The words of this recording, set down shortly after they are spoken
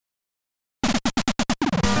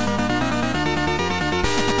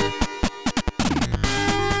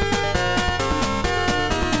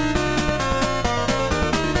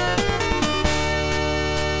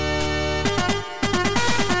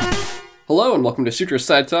Hello and welcome to Sutro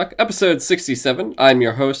Sidetalk, episode 67. I'm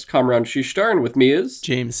your host, Kamran Shishtar, and with me is...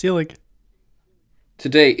 James Seelig.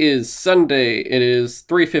 Today is Sunday. It is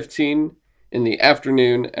 3:15 in the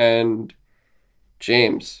afternoon, and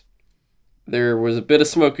James, there was a bit of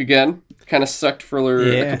smoke again. Kind of sucked for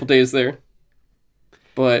a couple days there.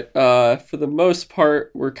 But for the most part,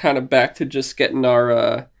 we're kind of back to just getting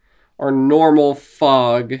our normal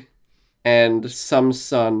fog and some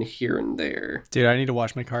sun here and there. Dude, I need to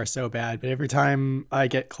wash my car so bad, but every time I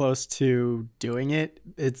get close to doing it,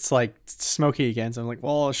 it's like smoky again. So I'm like,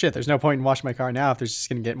 well, shit, there's no point in washing my car now if there's just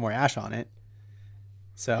going to get more ash on it.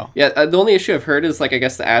 So yeah, the only issue I've heard is, like, I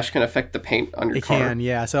guess the ash can affect the paint on your car. It can,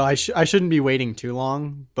 yeah. So I shouldn't be waiting too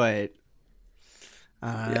long, but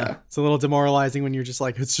it's a little demoralizing when you're just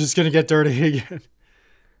like, it's just going to get dirty again.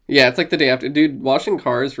 Yeah, it's like the day after. Dude, washing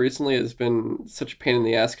cars recently has been such a pain in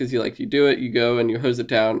the ass because you do it, you go and you hose it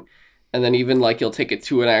down, and then even like you'll take it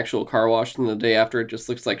to an actual car wash, and the day after it just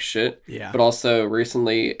looks like shit. Yeah. But also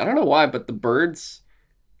recently, I don't know why, but the birds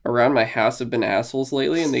around my house have been assholes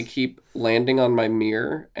lately, and they keep landing on my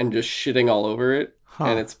mirror and just shitting all over it. Huh.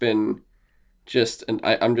 And it's been just, and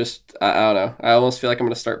I don't know. I almost feel like I'm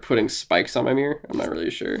going to start putting spikes on my mirror. I'm not really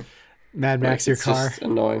sure. Mad Max your car. It's just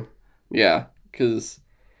annoying. Yeah, because...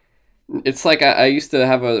 It's like I used to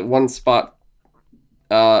have one spot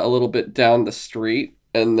a little bit down the street,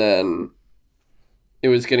 and then it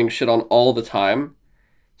was getting shit on all the time.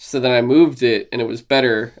 So then I moved it, and it was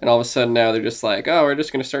better. And all of a sudden now they're just like, oh, we're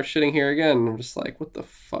just going to start shitting here again. And I'm just like, what the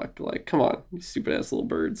fuck? Like, come on, you stupid ass little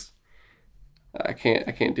birds. I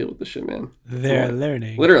can't deal with this shit, man. They're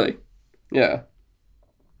learning. Literally. Yeah.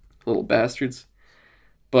 Little bastards.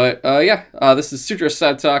 But this is Sutro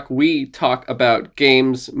Sidetalk. We talk about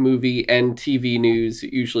games, movie, and TV news.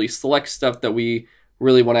 Usually select stuff that we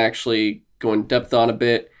really want to actually go in depth on a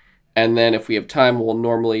bit. And then if we have time, we'll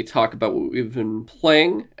normally talk about what we've been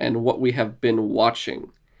playing and what we have been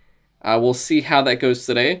watching. We'll see how that goes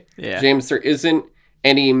today. Yeah. James, there isn't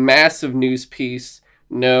any massive news piece.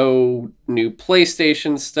 No new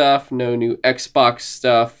PlayStation stuff. No new Xbox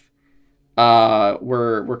stuff.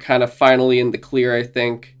 We're kind of finally in the clear, I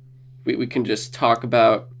think. We can just talk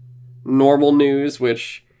about normal news,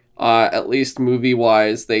 which, at least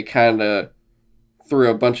movie-wise, they kind of threw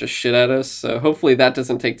a bunch of shit at us. So hopefully that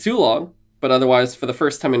doesn't take too long. But otherwise, for the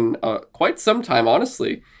first time in quite some time,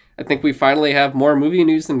 honestly, I think we finally have more movie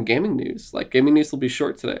news than gaming news. Like, gaming news will be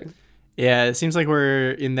short today. Yeah, it seems like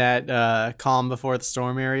we're in that calm before the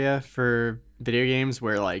storm area for video games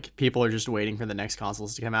where like people are just waiting for the next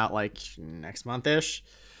consoles to come out like next month-ish.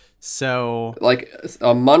 So like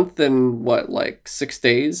a month and what, like 6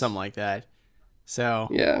 days? Something like that. So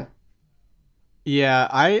yeah.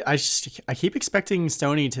 I keep expecting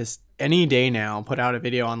Sony to any day now put out a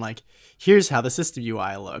video on like, here's how the system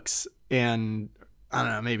UI looks, and I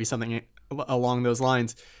don't know, maybe something along those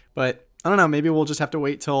lines. But I don't know, maybe we'll just have to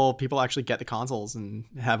wait till people actually get the consoles and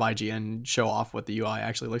have IGN show off what the UI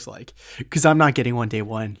actually looks like. Because I'm not getting one day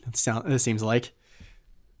one, it seems like.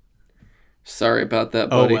 Sorry about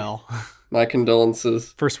that, buddy. Oh, well. My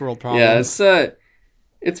condolences. First world problems. Yeah,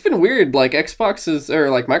 it's been weird. Like,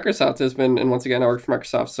 Microsoft has been, and once again, I work for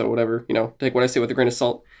Microsoft, so whatever, take what I say with a grain of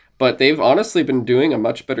salt. But they've honestly been doing a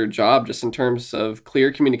much better job just in terms of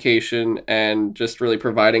clear communication and just really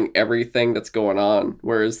providing everything that's going on.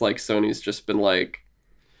 Whereas, like, Sony's just been like...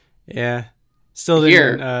 Yeah. Still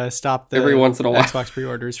didn't stop the every once in a while. Xbox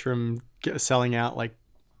pre-orders from selling out, like,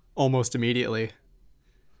 almost immediately.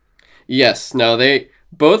 Yes. No,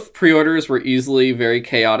 both pre-orders were easily very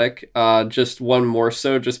chaotic. Just one more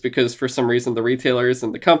so, just because for some reason the retailers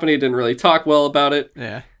and the company didn't really talk well about it.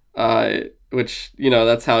 Yeah. Which,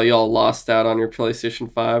 that's how y'all lost out on your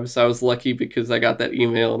PlayStation 5. So I was lucky because I got that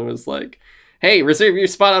email and it was like, hey, reserve your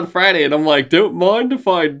spot on Friday. And I'm like, don't mind if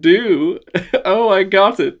I do. Oh, I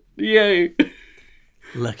got it. Yay.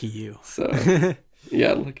 Lucky you. So,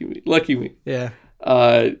 yeah, lucky me. Yeah.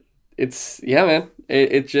 Man.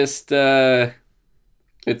 It just,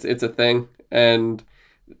 it's a thing. And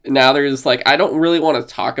now there's like, I don't really want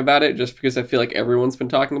to talk about it just because I feel like everyone's been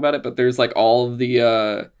talking about it, but there's like all of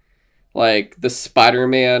the, like the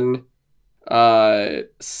Spider-Man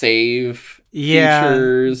save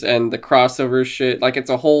features and the crossover shit. Like, it's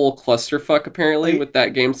a whole clusterfuck apparently with that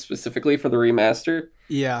game specifically for the remaster.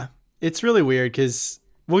 Yeah, it's really weird because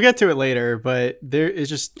we'll get to it later, but there is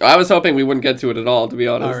just... I was hoping we wouldn't get to it at all, to be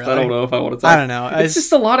honest. Oh, really? I don't know if I want to talk. I don't know. It's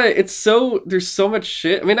just a lot of... There's so much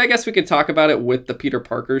shit. I mean, I guess we could talk about it with the Peter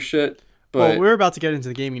Parker shit, but... Well, we're about to get into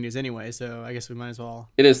the gaming news anyway, so I guess we might as well...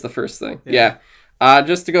 It is the first thing. Yeah.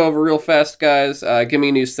 Just to go over real fast, guys,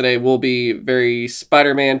 gaming news today will be very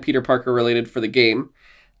Spider-Man, Peter Parker related for the game.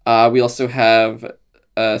 We also have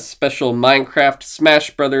special Minecraft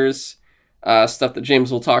Smash Brothers stuff that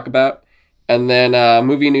James will talk about. And then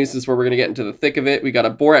movie news is where we're going to get into the thick of it. We got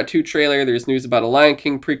a Borat 2 trailer. There's news about a Lion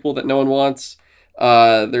King prequel that no one wants.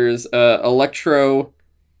 There's Electro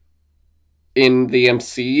in the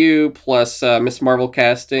MCU, plus Miss Marvel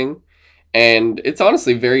casting. And it's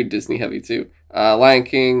honestly very Disney heavy, too. Lion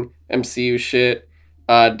King, MCU shit.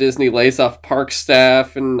 Disney lays off park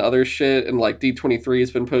staff and other shit. And like D23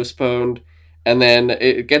 has been postponed. And then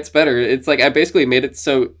it gets better. It's like I basically made it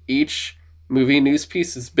so each movie news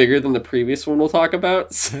piece is bigger than the previous one we'll talk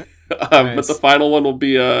about. Nice. But the final one will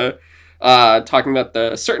be talking about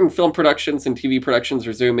the certain film productions and TV productions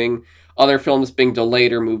resuming, other films being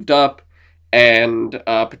delayed or moved up, and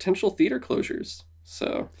potential theater closures.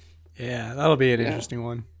 So Yeah, that'll be an interesting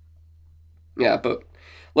one. yeah, but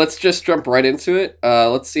let's just jump right into it.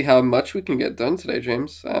 Let's see how much we can get done today,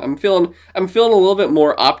 James. I'm feeling a little bit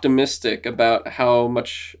more optimistic about how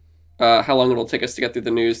long it'll take us to get through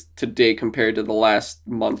the news today compared to the last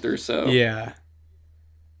month or so. Yeah.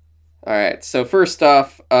 All right. So first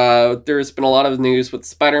off, there's been a lot of news with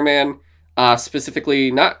Spider-Man,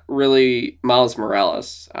 specifically not really Miles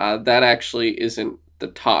Morales. That actually isn't the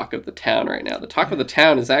talk of the town right now. The talk of the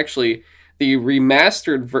town is actually the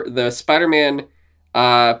remastered the Spider-Man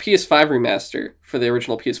PS5 remaster for the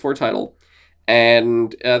original PS4 title.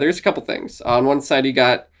 And there's a couple things. On one side, you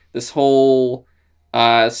got this whole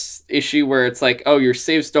issue where it's like, oh, your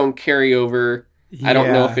saves don't carry over. I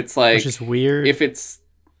don't know if it's like, which is weird. If it's,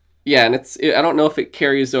 yeah, and I don't know if it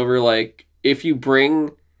carries over, like, if you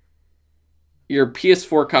bring your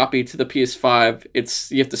PS4 copy to the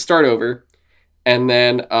PS5, you have to start over. And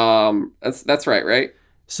then, that's right?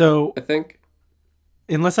 So, I think.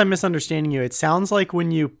 Unless I'm misunderstanding you, it sounds like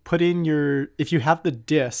when you put in if you have the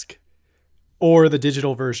disc or the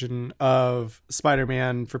digital version of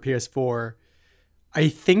Spider-Man for PS4, I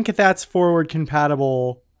think that's forward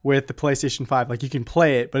compatible with the PlayStation 5. Like, you can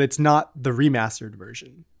play it, but it's not the remastered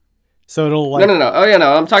version. So it'll like... No. Oh, yeah,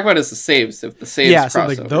 no. I'm talking about is the saves. If the saves yeah, so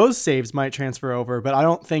crossover. like those saves might transfer over, but I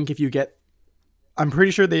don't think if you get... I'm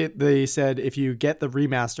pretty sure they said if you get the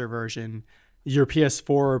remaster version, your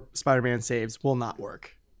PS4 Spider-Man saves will not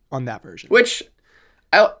work on that version. Which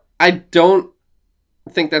I don't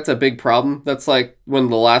think that's a big problem. That's like when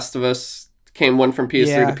The Last of Us came one from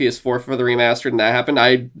PS3 to PS4 for the remastered, and that happened.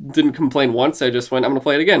 I didn't complain once. I just went, I'm going to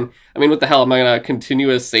play it again. I mean, what the hell? Am I going to continue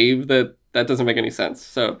a save? That doesn't make any sense.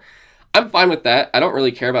 So I'm fine with that. I don't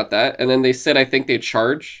really care about that. And then they said, I think they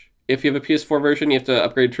charge, if you have a PS4 version, you have to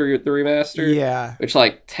upgrade to the remaster. Yeah. Which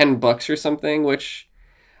like $10 or something, which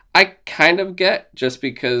I kind of get just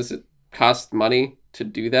because it costs money to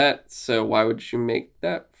do that. So why would you make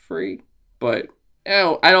that free? But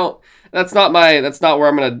I don't, that's not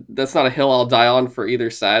a hill I'll die on for either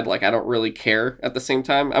side. Like, I don't really care at the same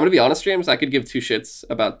time. I'm going to be honest, James, I could give two shits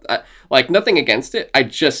about, like, nothing against it. I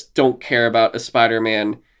just don't care about a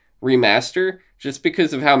Spider-Man remaster just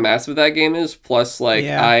because of how massive that game is. Plus, like,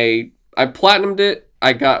 yeah. I platinumed it.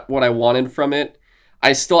 I got what I wanted from it.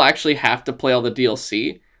 I still actually have to play all the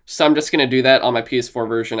DLC. So I'm just going to do that on my PS4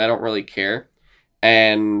 version. I don't really care.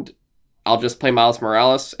 And I'll just play Miles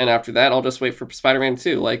Morales, and after that, I'll just wait for Spider-Man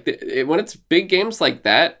 2. Like, when it's big games like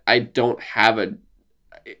that, I don't have a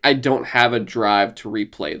drive to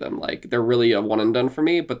replay them. Like, they're really a one and done for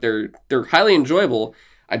me, but they're highly enjoyable.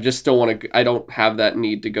 I just don't want to. I don't have that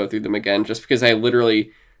need to go through them again, just because I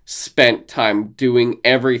literally spent time doing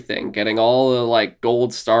everything, getting all the like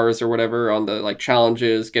gold stars or whatever on the like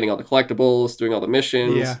challenges, getting all the collectibles, doing all the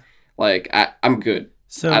missions. Yeah. Like, I'm good.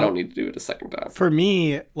 So I don't need to do it a second time. For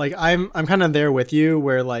me, like I'm kind of there with you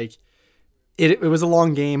where like it was a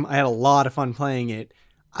long game. I had a lot of fun playing it.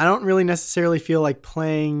 I don't really necessarily feel like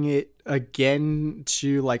playing it again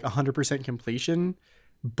to like 100% completion,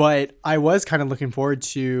 but I was kind of looking forward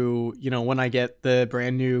to, when I get the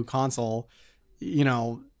brand new console,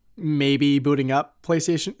 maybe booting up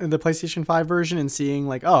the PlayStation 5 version and seeing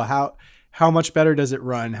like, oh, how much better does it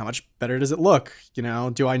run? How much better does it look?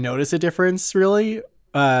 Do I notice a difference really?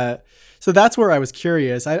 So that's where I was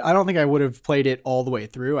curious. I don't think I would have played it all the way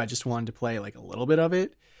through. I just wanted to play like a little bit of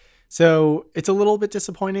it. So it's a little bit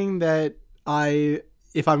disappointing that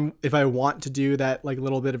if I want to do that like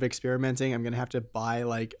little bit of experimenting, I'm going to have to buy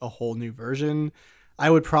like a whole new version. I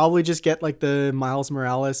would probably just get like the Miles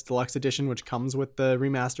Morales Deluxe Edition, which comes with the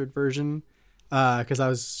remastered version. Cause I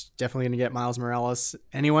was definitely going to get Miles Morales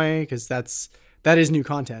anyway, cause that is new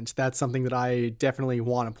content. That's something that I definitely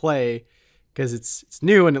want to play, because it's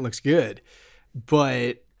new and it looks good.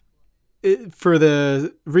 But for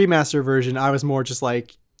the remaster version, I was more just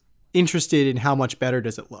like interested in how much better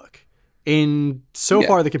does it look. And so Yeah.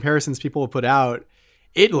 far, the comparisons people have put out,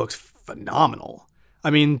 it looks phenomenal. I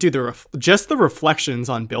mean, dude, just the reflections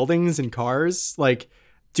on buildings and cars, like,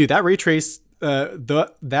 dude,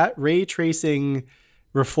 that that ray tracing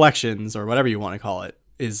reflections, or whatever you want to call it,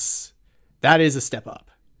 that is a step up.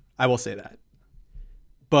 I will say that.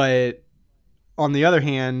 But on the other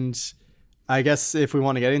hand, I guess if we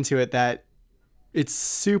want to get into it, that it's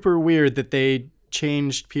super weird that they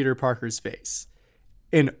changed Peter Parker's face,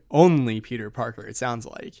 and only Peter Parker, it sounds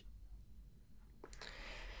like.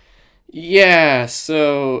 Yeah,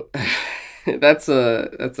 so that's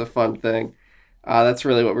a fun thing. That's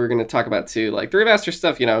really what we're going to talk about too. Like the remaster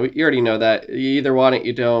stuff, you already know that. You either want it,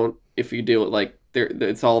 you don't. If you do it, like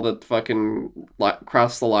it's all the fucking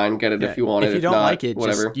cross the line, get it Yeah, if you want if it. you If don't not, like it,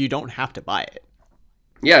 whatever. just you don't have to buy it.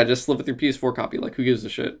 Yeah, just live with your PS4 copy. Like who gives a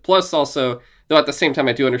shit? Plus, also though, at the same time,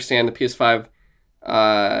 I do understand the PS5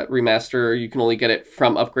 remaster. You can only get it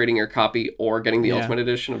from upgrading your copy or getting the Yeah. Ultimate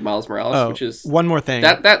Edition of Miles Morales, Oh, which is one more thing.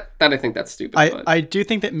 that I think that's stupid. But I do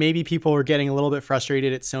think that maybe people are getting a little bit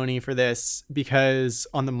frustrated at Sony for this because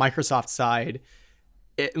on the Microsoft side,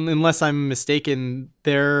 unless I'm mistaken,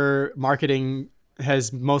 their marketing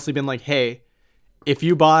has mostly been like, hey, if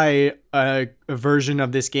you buy a version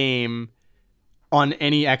of this game on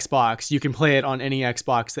any Xbox, you can play it on any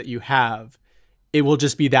Xbox that you have. It will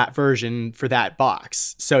just be that version for that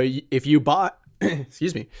box. So if you buy,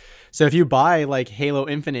 excuse me, so if you buy like Halo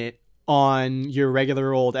Infinite on your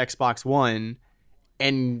regular old Xbox One,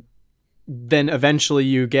 and then eventually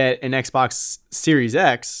you get an Xbox Series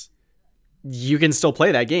X, you can still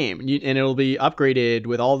play that game, and it'll be upgraded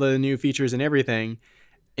with all the new features and everything,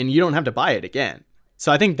 and you don't have to buy it again.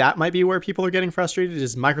 So I think that might be where people are getting frustrated.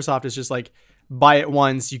 Is Microsoft is just like, buy it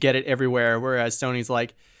once, you get it everywhere, whereas Sony's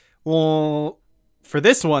like, well, for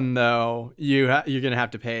this one though, you're gonna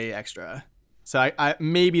have to pay extra. So I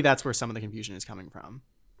maybe that's where some of the confusion is coming from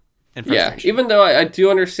and yeah, frustration. even though I do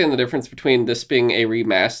understand the difference between this being a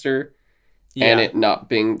remaster and Yeah, it not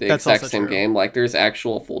being the that's exact also same true. game, like there's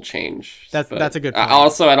actual full change. That's But a good point.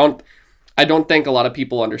 also, I don't think a lot of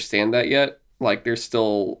people understand that yet. Like there's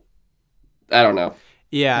still, I don't know. I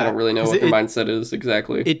Yeah, don't really know because what their mindset is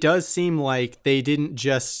exactly. it does seem like they didn't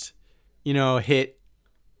just hit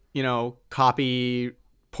copy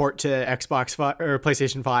port to Xbox 5 or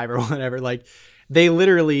PlayStation 5 or whatever. Like they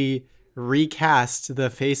literally recast the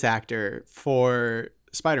face actor for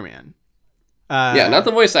Spider-Man. Yeah, not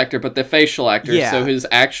the voice actor, but the facial actor. So Yeah, his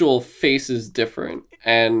actual face is different.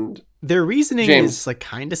 And their reasoning James, is like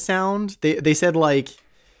kind of sound. They said like,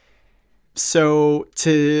 so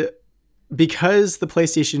to because the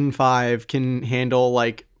PlayStation 5 can handle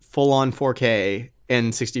like full on 4K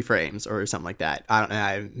and 60 frames or something like that. I don't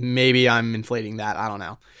know. Maybe I'm inflating that. I don't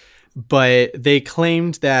know. But they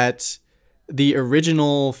claimed that the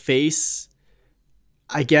original face,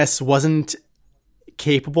 I guess, wasn't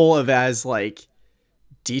capable of as like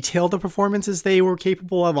detailed a performance as they were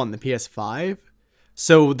capable of on the PS5.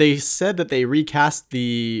 So they said that they recast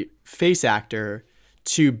the face actor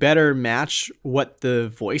to better match what the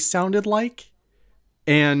voice sounded like,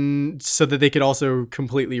 and so that they could also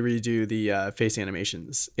completely redo the face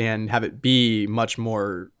animations and have it be much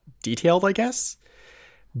more detailed, I guess.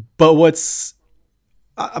 But what's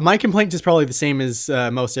my complaint is probably the same as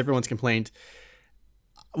most everyone's complaint.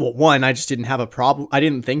 Well, one, I just didn't have a problem. I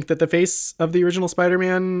didn't think that the face of the original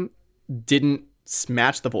Spider-Man didn't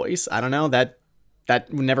match the voice. I don't know, that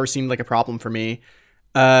never seemed like a problem for me.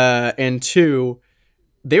 And two,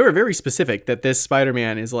 they were very specific that this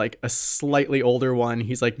Spider-Man is like a slightly older one.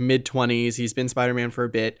 He's like mid-20s. He's been Spider-Man for a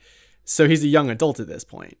bit. So he's a young adult at this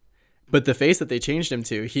point. But the face that they changed him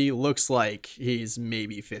to, he looks like he's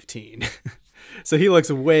maybe 15. So he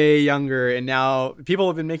looks way younger. And now people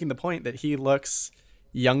have been making the point that he looks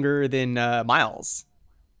younger than Miles,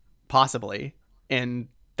 possibly. And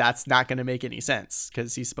that's not going to make any sense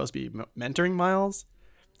because he's supposed to be mentoring Miles.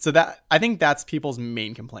 So that I think that's people's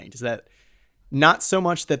main complaint, is that not so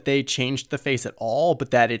much that they changed the face at all,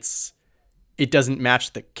 but that it doesn't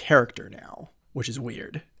match the character now, which is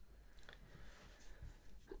weird.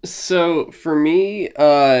 so for me,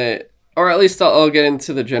 or at least I'll get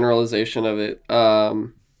into the generalization of it.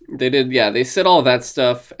 They said all that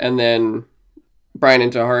stuff, and then Brian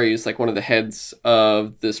Intihari is like one of the heads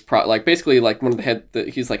of this like basically like one of the head that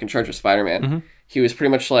he's like in charge of Spider-Man. Mm-hmm. He was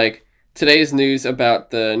pretty much like, today's news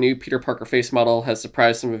about the new Peter Parker face model has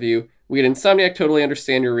surprised some of you. We at Insomniac totally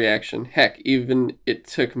understand your reaction. Heck, even it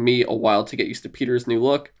took me a while to get used to Peter's new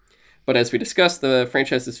look. But as we discussed the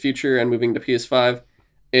franchise's future and moving to PS5,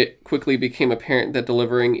 it quickly became apparent that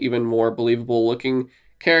delivering even more believable looking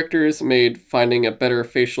characters made finding a better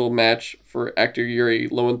facial match for actor Yuri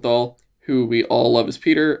Lowenthal, who we all love as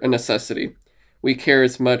Peter, a necessity. We care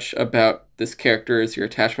as much about this character as your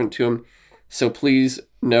attachment to him, so please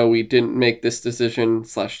know we didn't make this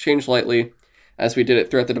decision/change lightly. As we did it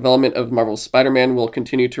throughout the development of Marvel's Spider-Man, we'll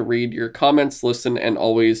continue to read your comments, listen, and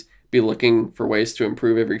always be looking for ways to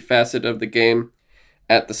improve every facet of the game.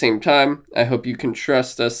 At the same time, I hope you can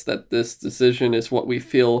trust us that this decision is what we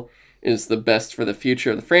feel is the best for the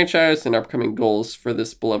future of the franchise and upcoming goals for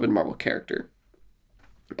this beloved Marvel character.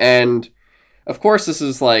 And of course, this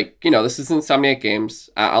is this is Insomniac Games.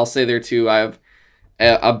 I'll say there too, I have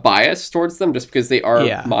a bias towards them just because they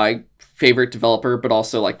are my favorite developer, but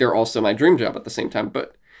also they're also my dream job at the same time.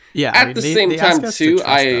 But at the same time too,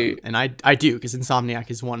 I do, because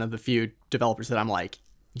Insomniac is one of the few developers that I'm like,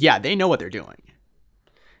 yeah, they know what they're doing.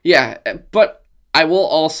 Yeah, but I will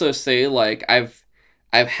also say I've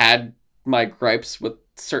had my gripes with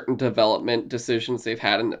certain development decisions they've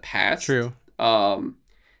had in the past. True.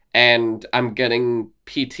 And I'm getting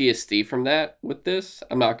PTSD from that with this.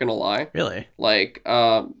 I'm not gonna lie. Really?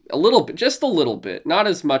 A little bit, just a little bit, not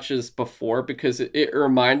as much as before, because it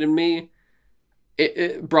reminded me.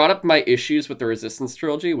 It brought up my issues with the Resistance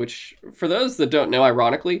trilogy, which, for those that don't know,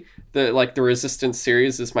 ironically, the Resistance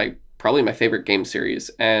series is probably my favorite game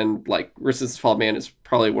series, and Resistance Fall of Man is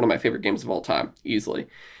probably one of my favorite games of all time, easily.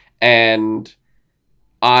 And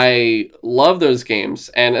I love those games,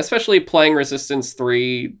 and especially playing Resistance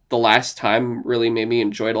 3 the last time really made me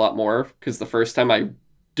enjoy it a lot more, because the first time I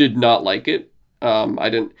did not like it. I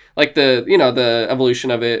didn't like the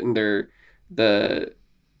evolution of it, and the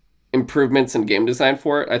improvements in game design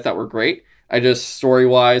for it I thought were great. I just,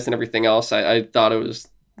 story-wise and everything else, I thought it was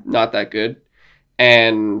not that good.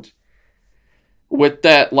 And with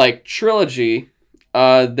that trilogy,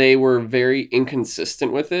 they were very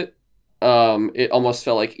inconsistent with it. It almost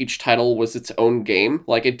felt like each title was its own game.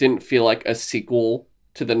 It didn't feel like a sequel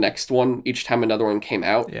to the next one each time another one came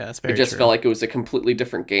out. Yeah, that's very It just true. felt like it was a completely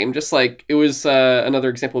different game. Just like it was, another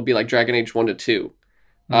example would be Dragon Age 1 to 2.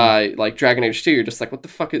 Dragon Age 2, you're just what the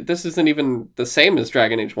fuck? This isn't even the same as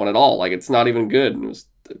Dragon Age 1 at all. It's not even good. And it was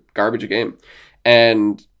a garbage game.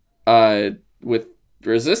 And with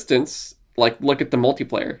Resistance, look at the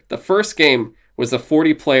multiplayer. The first game was a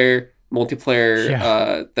 40-player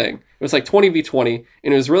multiplayer thing. It was 20v20,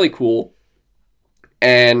 and it was really cool.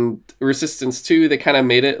 And Resistance 2, they kind of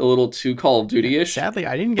made it a little too Call of Duty-ish. Sadly,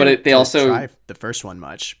 I didn't get they also try the first one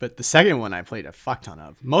much, but the second one I played a fuck ton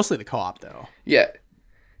of. Mostly the co-op, though. Yeah.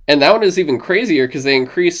 And that one is even crazier because they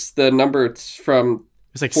increased the number from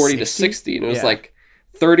 40 to 60. And it was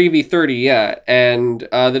 30v30, yeah. And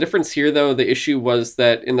the difference here, though, the issue was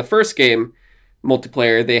that in the first game,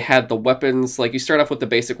 multiplayer, they had the weapons, you start off with the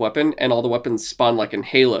basic weapon, and all the weapons spawn in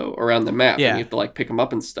Halo around the map. And you have to pick them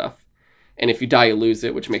up and stuff. And if you die, you lose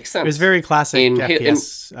it, which makes sense. It was very classic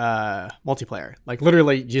FPS multiplayer.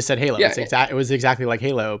 Literally, you just said Halo. Yeah, it was exactly like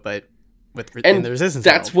Halo, but in the Resistance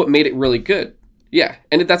that's world. What made it really good. Yeah,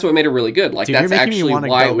 and that's what made it really good. Dude, that's actually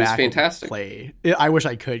why it was fantastic. I wish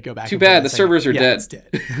I could go back. Too bad the servers are dead. It's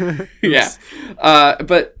dead. Yeah.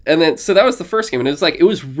 So that was the first game, and it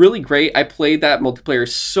was really great. I played that multiplayer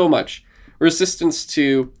so much. Resistance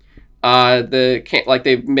 2, they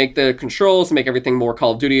make the controls, make everything more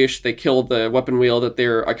Call of Duty-ish. They kill the weapon wheel that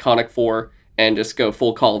they're iconic for, and just go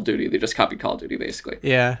full Call of Duty. They just copied Call of Duty, basically.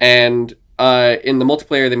 Yeah. And in the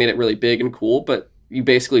multiplayer, they made it really big and cool, but you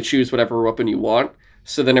basically choose whatever weapon you want.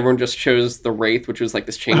 So then everyone just chose the Wraith, which was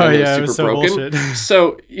this chain that was super broken. Bullshit.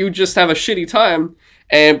 So you just have a shitty time.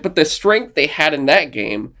 But the strength they had in that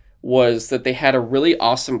game was that they had a really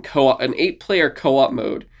awesome co-op, an 8-player co-op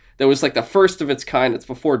mode that was the first of its kind. It's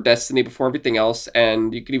before Destiny, before everything else.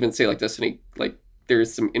 And you could even say Destiny,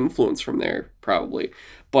 there's some influence from there probably.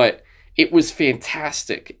 But it was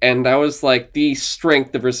fantastic, and that was the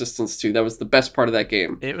strength of Resistance 2. That was the best part of that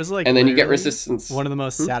game. It was and then you get Resistance. One of the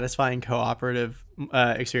most satisfying cooperative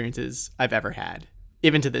experiences I've ever had,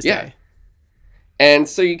 even to this day. And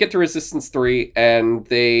so you get to Resistance 3, and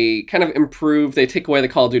they kind of improve. They take away the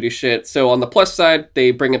Call of Duty shit. So on the plus side,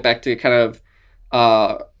 they bring it back to kind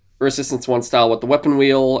of Resistance 1 style with the weapon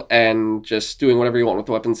wheel and just doing whatever you want with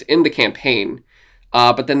the weapons in the campaign.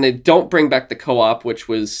 But then they don't bring back the co-op, which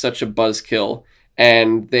was such a buzzkill.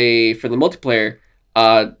 And they, for the multiplayer,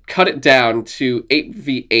 cut it down to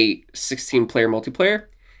 8v8 16-player multiplayer.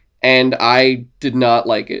 And I did not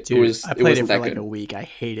like it. Dude, I played it for good. a week. I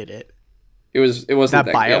hated it. It wasn't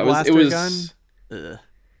that Bioblaster good. gun? Ugh.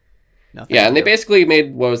 Yeah, and they basically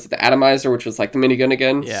made, the Atomizer, which was the minigun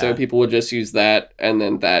again. Yeah. So people would just use that, and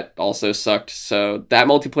then that also sucked. So that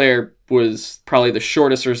multiplayer was probably the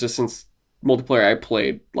shortest Resistance multiplayer I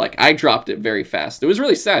played, like, I dropped it very fast. It was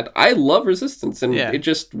really sad. I love Resistance, and Yeah. it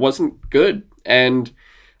just wasn't good. And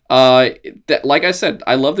that, like I said,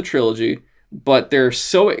 I love the trilogy, but they're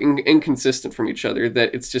so inconsistent from each other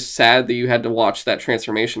that it's just sad that you had to watch that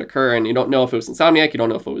transformation occur, and you don't know if it was Insomniac, you don't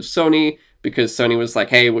know if it was Sony, because Sony was like,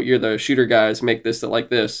 hey, well, you're the shooter guys, make this like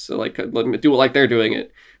this, so like let me do it like they're doing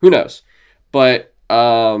it. Who knows? But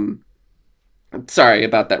sorry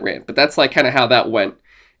about that rant, but that's like kind of how that went.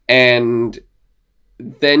 And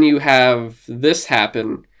then you have this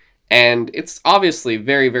happen, and it's obviously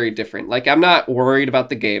very, very different. Like, I'm not worried about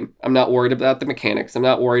the game. I'm not worried about the mechanics. I'm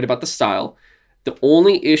not worried about the style. The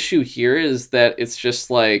only issue here is that it's just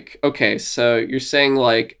like, okay, so you're saying,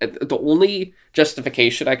 like, the only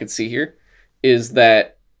justification I could see here is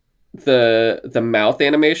that the mouth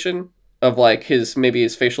animation of, like, maybe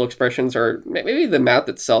his facial expressions, or maybe the mouth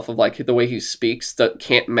itself of, like, the way he speaks that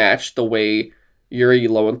can't match the way Yuri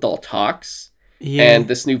Lowenthal talks. Yeah. And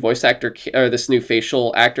this new voice actor, or this new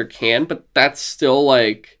facial actor can, but that's still,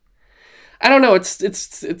 like, I don't know,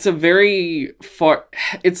 it's a very far,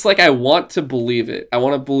 it's like, I want to believe it. I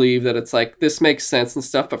want to believe that it's like, this makes sense and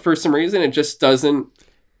stuff, but for some reason, it just doesn't.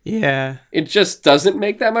 Yeah. It just doesn't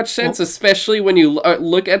make that much sense, especially when you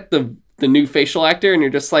look at the new facial actor, and you're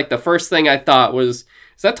just like, the first thing I thought was,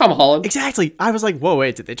 is that Tom Holland? Exactly. I was like, whoa,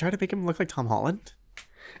 wait, did they try to make him look like Tom Holland?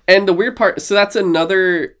 And the weird part, so that's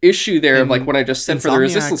another issue there of, like, when I just said for the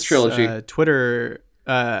Resistance trilogy. Twitter,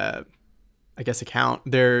 I guess, account,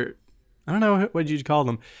 I don't know, what you'd call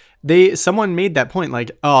them. Someone made that point,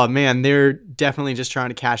 like, oh man, they're definitely just trying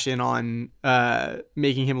to cash in on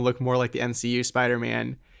making him look more like the MCU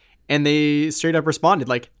Spider-Man. And they straight up responded,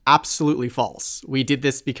 like, absolutely false. We did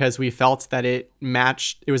this because we felt that it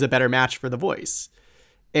was a better match for the voice.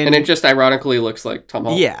 And it just ironically looks like Tom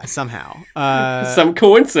Holland. Yeah, somehow. Some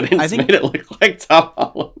coincidence made it look like Tom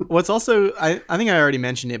Holland. What's also, I think I already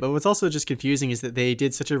mentioned it, but what's also just confusing is that they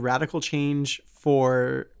did such a radical change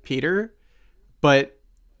for Peter, but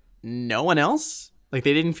no one else? Like,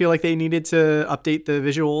 they didn't feel like they needed to update the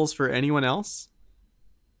visuals for anyone else?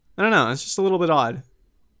 I don't know. It's just a little bit odd.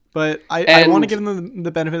 But I want to give them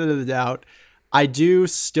the benefit of the doubt. I do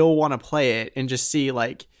still want to play it and just see,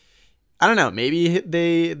 like, I don't know, maybe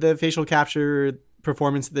the facial capture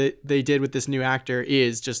performance that they did with this new actor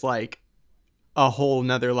is just like a whole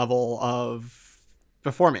nother level of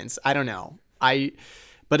performance. I don't know.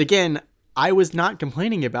 But again, I was not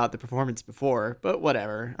complaining about the performance before, but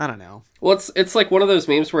whatever. I don't know. Well, it's like one of those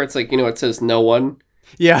memes where it's like, it says no one.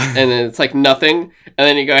 Yeah. And then it's like nothing. And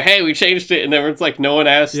then you go, hey, we changed it. And then it's like, no one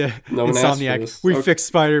asked. Yeah. No one asked for this. We fixed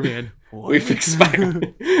Spider-Man. We fixed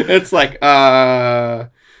Spider-Man. It's like,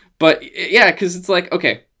 but yeah, because it's like,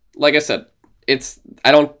 okay, like I said, this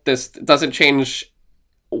doesn't change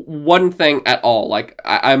one thing at all. Like,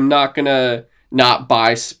 I'm not gonna not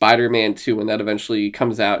buy Spider-Man 2 when that eventually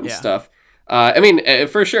comes out and stuff. I mean,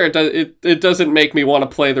 for sure, it doesn't make me want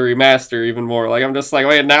to play the remaster even more. Like, I'm just like,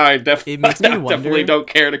 wait, now I definitely don't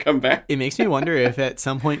care to come back. It makes me wonder if at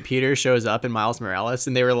some point Peter shows up in Miles Morales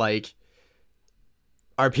and they were like,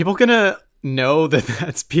 are people gonna know that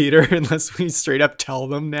that's Peter unless we straight up tell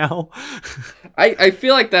them now? I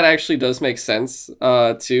feel like that actually does make sense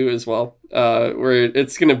too as well, where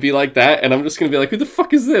it's gonna be like that, and I'm just gonna be like, who the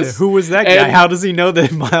fuck is this? Yeah, who was that guy? How does he know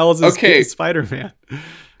that Miles is Spider-Man?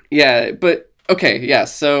 Yeah, but okay, yeah,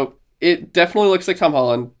 so it definitely looks like Tom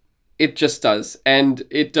Holland. It just does, and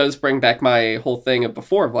it does bring back my whole thing of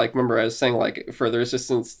before, like, remember I was saying, like, for the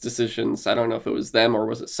Resistance decisions, I don't know if it was them or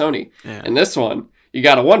was it Sony. And this one, you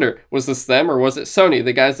gotta wonder, was this them or was it Sony,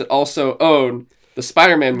 the guys that also own the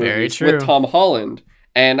Spider-Man movies with Tom Holland?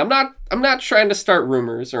 And I'm not trying to start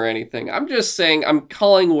rumors or anything. I'm just saying, I'm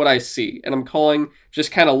calling what I see, and I'm calling,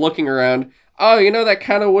 just kind of looking around. Oh, that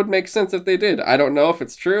kind of would make sense if they did. I don't know if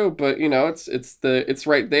it's true, but it's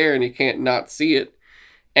right there, and you can't not see it.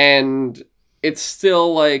 And it's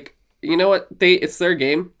still like, you know what? It's their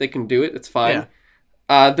game. They can do it. It's fine.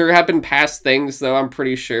 Yeah. There have been past things, though, I'm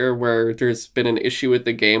pretty sure, where there's been an issue with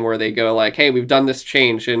the game where they go like, hey, we've done this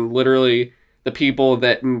change, and literally the people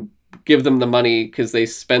that give them the money because they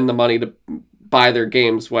spend the money to buy their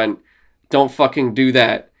games went, don't fucking do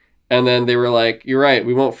that. And then they were like, you're right,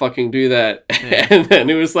 we won't fucking do that. Yeah. And then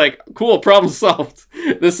it was like, cool, problem solved.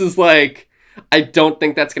 This is like, I don't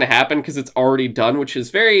think that's going to happen because it's already done, which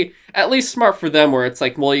is very, at least smart for them, where it's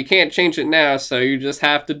like, well, you can't change it now, so you just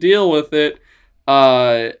have to deal with it.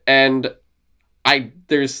 And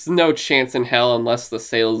there's no chance in hell, unless the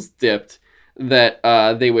sales dipped, that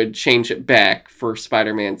they would change it back for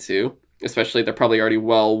Spider-Man 2. Especially, they're probably already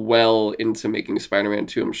well into making Spider-Man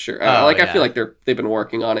 2, I'm sure. I feel like they've been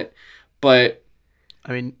working on it. But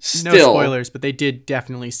I mean, no Still, spoilers, but they did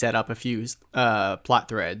definitely set up a few plot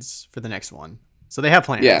threads for the next one. So they have yeah.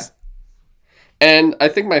 plans. And I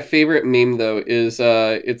think my favorite meme though is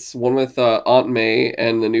it's one with Aunt May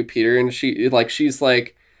and the new Peter, and she's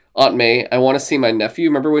like, Aunt May, I want to see my nephew.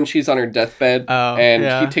 Remember when she's on her deathbed Oh, and he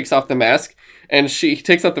yeah. takes off the mask, and she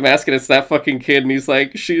takes off the mask and it's that fucking kid, and he's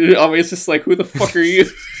like, Aunt May's just like, who the fuck are you?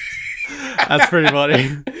 That's pretty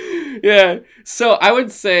funny. Yeah. So I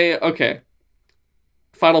would say, okay,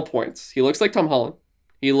 final points. He looks like Tom Holland.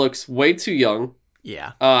 He looks way too young.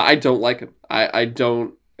 Yeah. I don't like him. I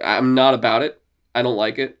don't. I'm not about it. I don't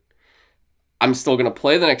like it. I'm still gonna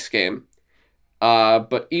play the next game.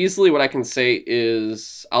 But easily what I can say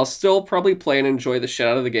is I'll still probably play and enjoy the shit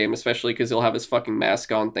out of the game, especially because he'll have his fucking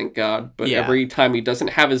mask on, thank God. But Yeah. every time he doesn't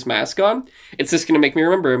have his mask on, it's just gonna make me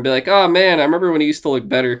remember and be like, oh man, I remember when he used to look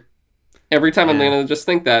better. Every time I'm Yeah. gonna just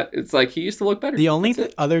think that. It's like, he used to look better. The only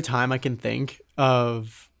other time I can think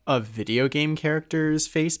of a video game character's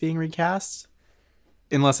face being recast,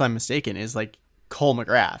 unless I'm mistaken, is like Cole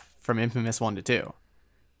McGrath from Infamous 1 to 2.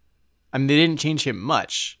 I mean, they didn't change him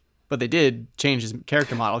much, but they did change his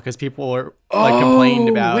character model because people were complained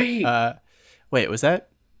about. Wait, was that?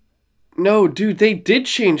 No, dude, they did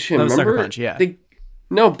change him. That was remember? Sucker Punch, yeah.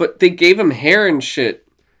 But they gave him hair and shit.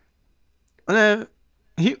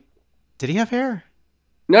 Did he have hair?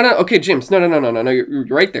 No, okay, James. No. You're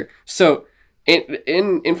right there. So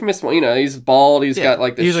in Infamous 1, he's bald. He's got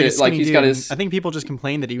like this shit. Like he's got his. I think people just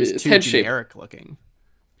complained that he was too head shape. generic looking.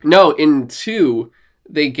 No, in 2,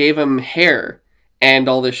 they gave him hair and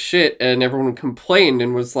all this shit, and everyone complained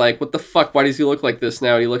and was like, "What the fuck? Why does he look like this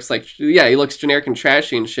now?" And he looks he looks generic and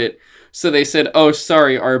trashy and shit. So they said, "Oh,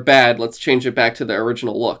 sorry, our bad. Let's change it back to the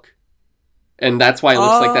original look." And that's why it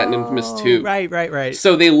looks like that in Infamous 2. Right.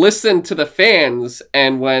 So they listened to the fans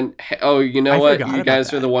and went, "Oh, you know what? You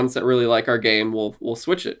guys are the ones that really like our game. We'll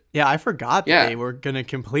switch it." Yeah, I forgot that they were gonna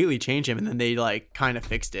completely change him, and then they like kind of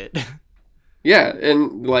fixed it. Yeah,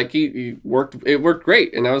 and like he worked. It worked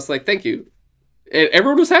great, and I was like, "Thank you." And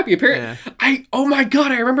everyone was happy. Apparently, Yeah. Oh my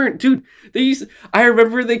god, I remember, dude. I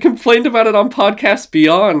remember they complained about it on Podcast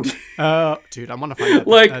Beyond. Oh, dude, I want to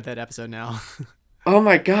find that episode now. Oh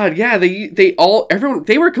my god, yeah, they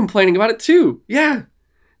were complaining about it too. Yeah,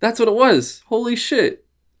 that's what it was. Holy shit.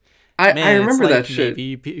 I remember that shit.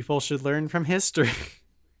 Maybe people should learn from history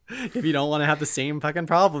if you don't want to have the same fucking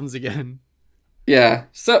problems again. Yeah.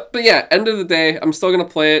 But yeah, end of the day, I'm still gonna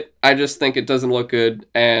play it. I just think it doesn't look good,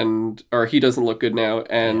 or he doesn't look good now,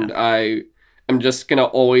 and I'm just gonna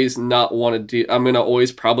always not want to do. I'm gonna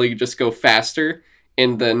always probably just go faster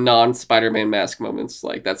in the non-Spider-Man mask moments.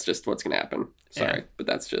 Like, that's just what's gonna happen. Sorry, but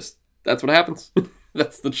that's what happens.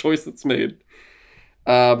 That's the choice that's made.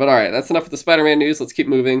 But all right, that's enough of the Spider-Man news. Let's keep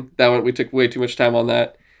moving. We took way too much time on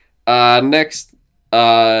that. Next,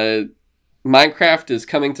 Minecraft is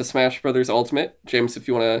coming to Smash Brothers Ultimate. James, if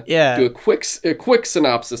you want to do a quick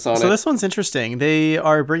synopsis on it. So this one's interesting. They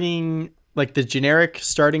are bringing like the generic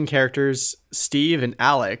starting characters, Steve and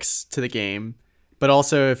Alex, to the game. But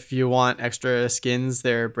also, if you want extra skins,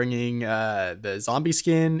 they're bringing the zombie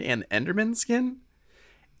skin and the Enderman skin.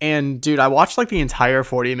 And dude, I watched like the entire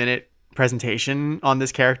 40-minute presentation on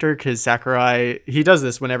this character because Sakurai, he does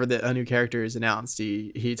this whenever a new character is announced.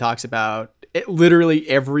 He talks about literally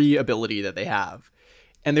every ability that they have.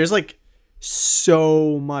 And there's like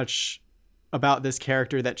so much about this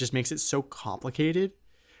character that just makes it so complicated.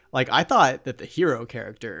 Like, I thought that the hero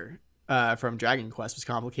character from Dragon Quest was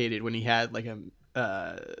complicated when he had like an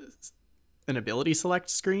ability select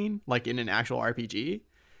screen, like in an actual RPG.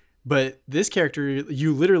 But this character,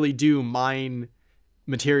 you literally do mine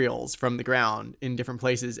materials from the ground in different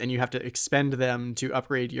places, and you have to expend them to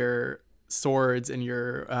upgrade your swords and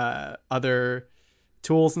your other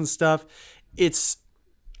tools and stuff.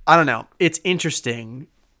 I don't know. It's interesting,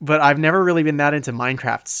 but I've never really been that into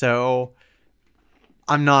Minecraft, so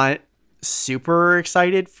I'm not super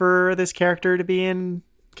excited for this character to be in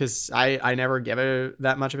because I never give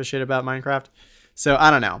that much of a shit about Minecraft. So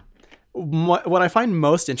I don't know. What I find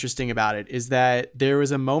most interesting about it is that there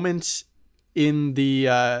was a moment in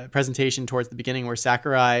the presentation towards the beginning where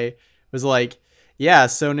Sakurai was like, yeah,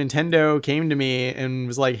 so Nintendo came to me and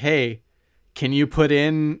was like, hey, can you put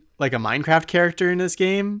in like a Minecraft character in this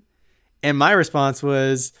game? And my response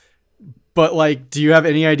was, but like, do you have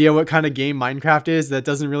any idea what kind of game Minecraft is? That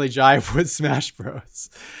doesn't really jive with Smash Bros.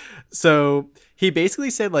 So he basically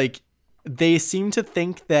said like, they seem to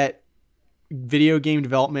think that video game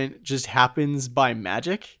development just happens by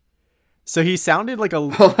magic. So he sounded like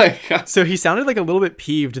So he sounded like a little bit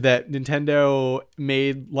peeved that Nintendo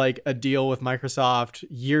made like a deal with Microsoft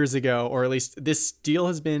years ago, or at least this deal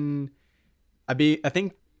has been, I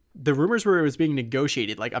think the rumors were it was being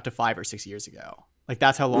negotiated like up to 5 or 6 years ago. Like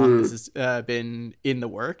that's how long Mm. this has been in the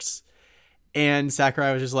works. And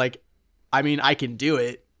Sakurai was just like, I mean, I can do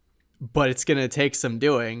it, but it's gonna take some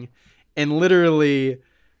doing. And literally,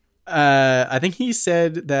 I think he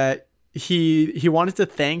said that he wanted to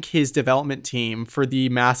thank his development team for the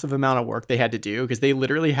massive amount of work they had to do, because they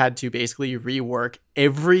literally had to basically rework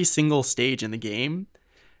every single stage in the game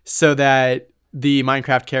so that the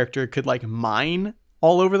Minecraft character could like mine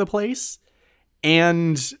all over the place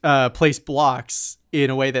and place blocks in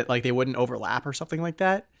a way that like they wouldn't overlap or something like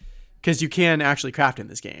that, because you can actually craft in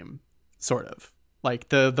this game, sort of. Like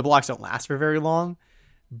the blocks don't last for very long,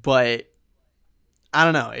 but I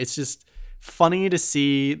don't know. It's just funny to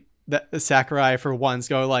see that Sakurai for once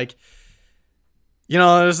go like, you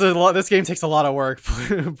know, there's a lot. This game takes a lot of work.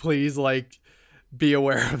 Please, like, be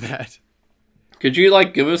aware of that. Could you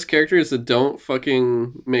like give us characters that don't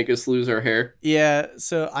fucking make us lose our hair? Yeah.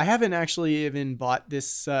 So I haven't actually even bought this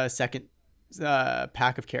second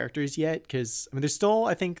pack of characters yet, because I mean, there's still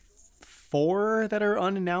I think 4 that are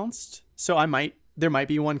unannounced. So there might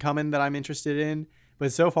be one coming that I'm interested in,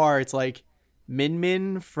 but so far it's like Min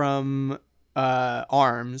Min from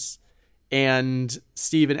ARMS and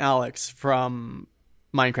Steve and Alex from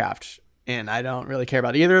Minecraft, and I don't really care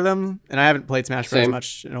about either of them, and I haven't played Smash Bros. Same.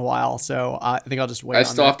 Much in a while, so I think I'll just wait. I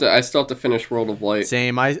still have to finish World of Light.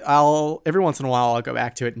 Same. I'll every once in a while I'll go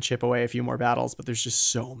back to it and chip away a few more battles, but there's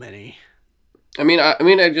just so many.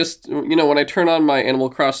 I just, you know, when I turn on my Animal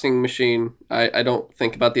Crossing machine, I don't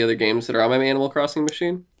think about the other games that are on my Animal Crossing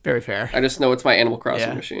machine. Very fair. I just know it's my Animal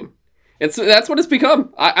Crossing machine. That's what it's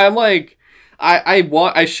become. I'm like,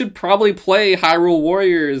 I should probably play Hyrule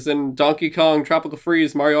Warriors and Donkey Kong Tropical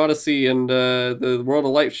Freeze, Mario Odyssey, and the World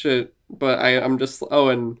of Light shit. But I'm just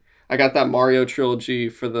and I got that Mario trilogy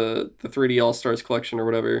for the 3D All Stars collection or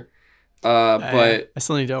whatever. But I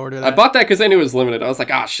still need to order that. I bought that because I knew it was limited. I was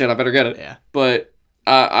like, shit, I better get it. Yeah. But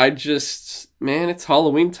man, it's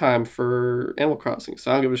Halloween time for Animal Crossing,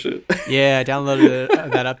 so I don't give a shit. Yeah, I downloaded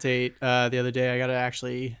that update the other day. I gotta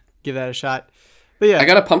actually give that a shot. But yeah, I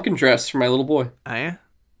got a pumpkin dress for my little boy. Oh, yeah?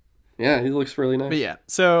 Yeah, he looks really nice. But yeah,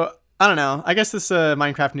 so I don't know. I guess this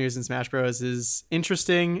Minecraft news in Smash Bros. Is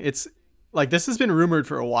interesting. It's like this has been rumored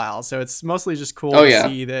for a while, so it's mostly just cool to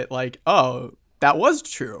see that like, oh, that was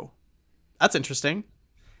true. That's interesting.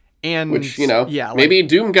 And which, you know, yeah, maybe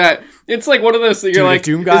Doom Guy. It's like one of those that you're like,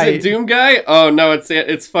 Doom Guy, is it Doom Guy? Oh no,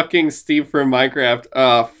 it's fucking Steve from Minecraft.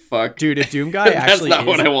 Oh fuck, dude, if Doom Guy actually not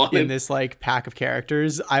what I wanted. in this like pack of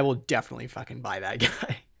characters, I will definitely fucking buy that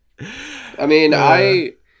guy. I mean,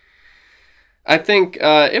 I think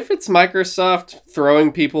if it's Microsoft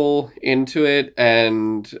throwing people into it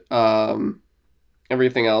and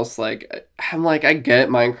everything else, like I get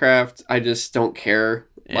Minecraft, I just don't care.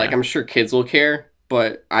 Yeah. Like I'm sure kids will care,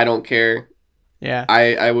 but I don't care. Yeah.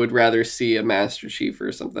 I would rather see a Master Chief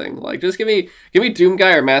or something. Like just give me Doom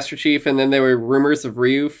Guy or Master Chief, and then there were rumors of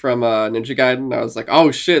Ryu from Ninja Gaiden. I was like,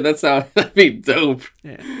 oh shit, that'd be dope.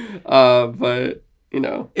 Yeah. But you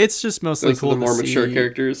know, it's just mostly cool the more to mature see,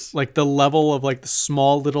 characters. Like the level of like the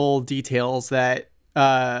small little details that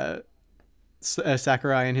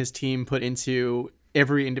Sakurai and his team put into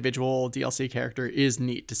every individual DLC character is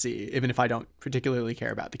neat to see, even if I don't particularly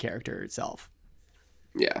care about the character itself.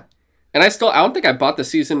 Yeah. And I don't think I bought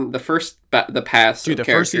the first pass. Dude, the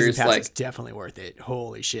first season pass is definitely worth it.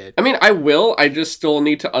 Holy shit. I mean, I will. I just still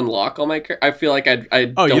need to unlock all my I feel like I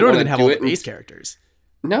you don't even have all the base characters.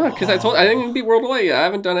 No, because I didn't even beat World of Light. I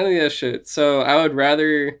haven't done any of that shit. So I would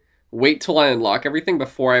rather wait till I unlock everything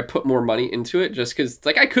before I put more money into it, just because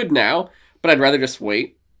like I could now, but I'd rather just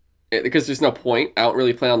wait. Because there's no point. I don't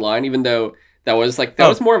really play online, even though that was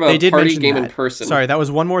more of a party game in person. Sorry, that was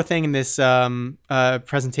one more thing in this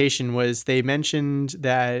presentation was they mentioned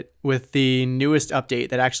that with the newest update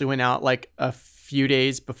that actually went out like a few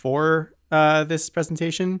days before this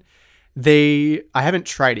presentation, I haven't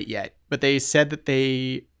tried it yet, but they said that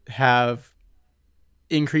they have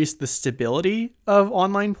increased the stability of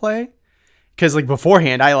online play. Because like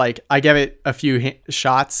beforehand, I gave it a few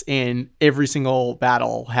shots and every single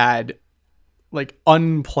battle had like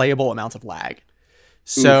unplayable amounts of lag.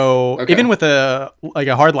 So okay. Even with a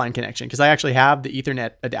hardline connection, because I actually have the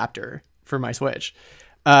Ethernet adapter for my Switch.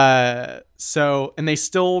 And they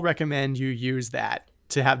still recommend you use that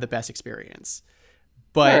to have the best experience.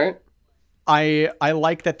 But right. I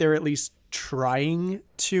like that they're at least trying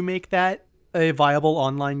to make that a viable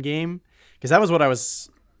online game, because that was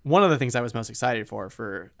one of the things I was most excited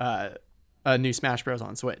for a new Smash Bros.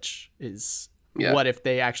 On Switch is what if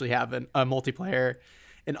they actually have an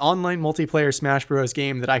online multiplayer Smash Bros.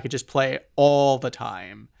 Game that I could just play all the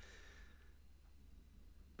time.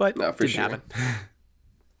 but No, for didn't sure. happen.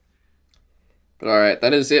 But all right,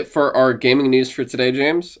 that is it for our gaming news for today,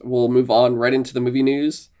 James. We'll move on right into the movie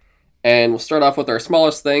news, and we'll start off with our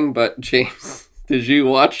smallest thing. But James, did you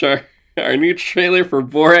watch our new trailer for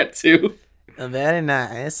Borat 2? Very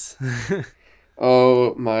nice.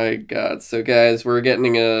 Oh my god! So guys, we're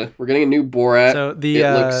getting a new Borat. So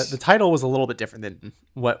the title was a little bit different than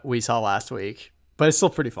what we saw last week, but it's still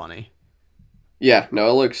pretty funny. Yeah, no,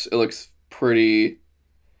 it looks pretty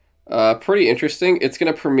interesting. It's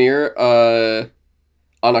gonna premiere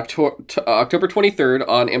on October 23rd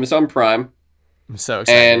on Amazon Prime. I'm so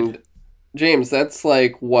excited. And James, that's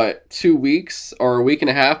like what, 2 weeks or a week and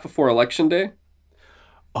a half before Election Day?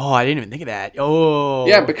 Oh, I didn't even think of that. Oh,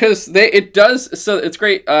 Yeah, because it does. So it's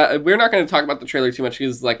great. We're not going to talk about the trailer too much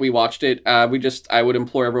because like we watched it. I would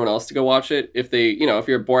implore everyone else to go watch it if they, if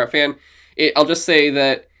you're a Borat fan. I'll just say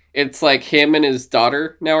that it's like him and his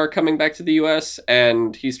daughter now are coming back to the U.S.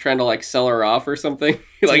 and he's trying to like sell her off or something.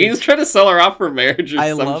 Like he's trying to sell her off for marriage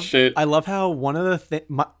or shit. I love how one of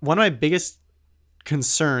my biggest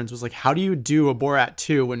concerns was like, how do you do a Borat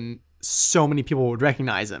 2 when so many people would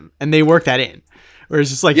recognize him, and they work that in. Where it's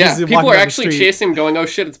just like, yeah, people are actually chasing him going, oh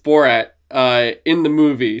shit, it's Borat in the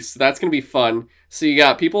movie. So that's going to be fun. So you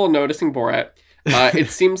got people noticing Borat. It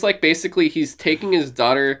seems like basically he's taking his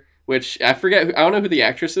daughter, which I don't know who the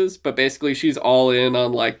actress is, but basically she's all in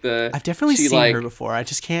on like I've definitely seen her before. I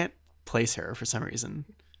just can't place her for some reason.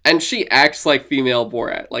 And she acts like female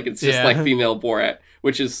Borat. Like it's just like female Borat,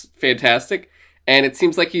 which is fantastic. And it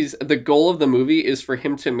seems like the goal of the movie is for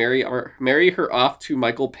him to marry her off to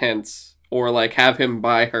Michael Pence. Or like have him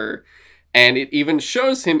buy her, and it even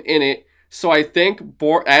shows him in it. So I think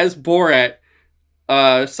as Borat,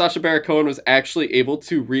 Sacha Baron Cohen was actually able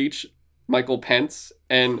to reach Michael Pence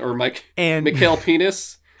and Mikhail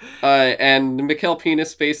Penis, and Mikhail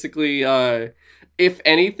Penis basically. If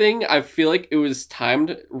anything, I feel like it was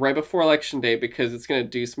timed right before Election Day because it's gonna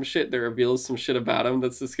do some shit that reveals some shit about him.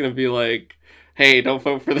 That's just gonna be like, hey, don't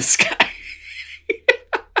vote for this guy.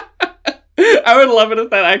 I would love it if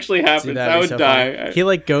that actually happens. Dude, I would so die. He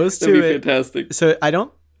like goes to it. Fantastic. So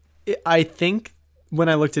I think when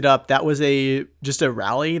I looked it up, that was just a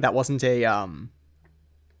rally. That wasn't a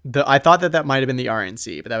I thought that might have been the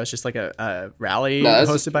RNC, but that was just like a rally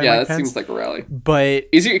hosted by Mike Pence. That seems like a rally. But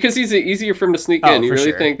easier because he's easier for him to sneak in. You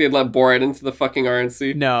really think they'd let Borat into the fucking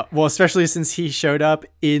RNC? No, well, especially since he showed up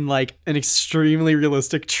in like an extremely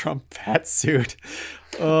realistic Trump hat suit.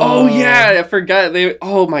 Oh yeah, I forgot.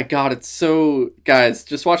 Oh my god, it's so... Guys,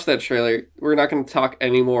 just watch that trailer. We're not going to talk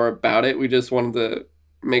any more about it. We just wanted to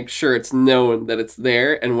make sure it's known that it's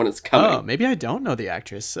there and when it's coming. Oh, maybe I don't know the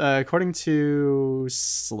actress. According to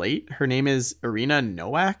Slate, her name is Irina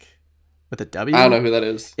Nowak with a W. I don't know who that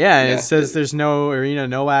is. Yeah, it says there's no Irina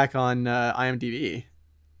Nowak on IMDb.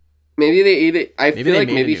 Maybe I feel like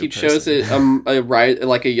maybe he chose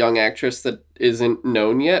like a young actress that isn't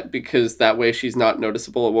known yet because that way she's not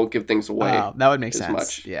noticeable. It won't give things away. Oh, that would make sense.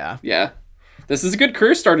 Much. Yeah. Yeah. This is a good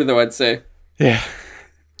career starter though, I'd say. Yeah.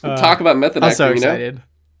 Talk about method acting, I'm so excited.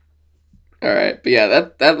 All right, but yeah,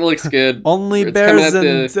 that looks good. Only bears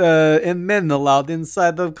and men allowed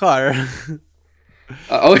inside the car.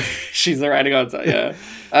 She's riding on top. Yeah.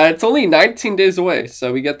 It's only 19 days away,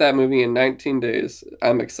 so we get that movie in 19 days.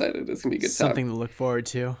 I'm excited. It's going to be a good Something to look forward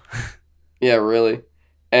to. Yeah, really.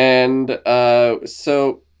 And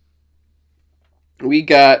so we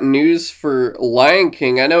got news for Lion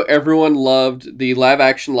King. I know everyone loved the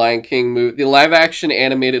live-action Lion King movie, the live-action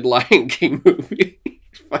animated Lion King movie.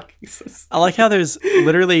 I like how there's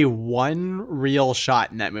literally one real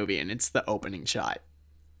shot in that movie, and it's the opening shot.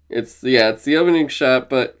 It's the opening shot,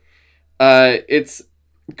 but it's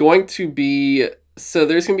going to be... So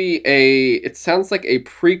there's going to be it sounds like a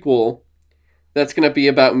prequel that's going to be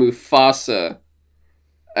about Mufasa.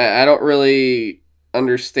 I don't really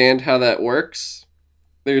understand how that works.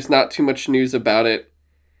 There's not too much news about it.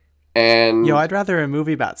 And I'd rather a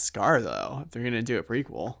movie about Scar, though, if they're going to do a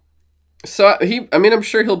prequel. So I'm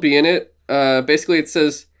sure he'll be in it. Basically, it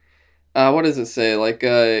says... what does it say? Like,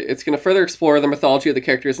 it's going to further explore the mythology of the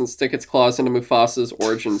characters and stick its claws into Mufasa's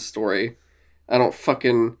origin story. I don't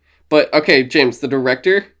fucking... But, okay, James, the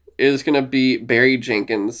director is going to be Barry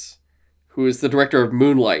Jenkins, who is the director of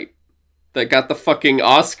Moonlight, that got the fucking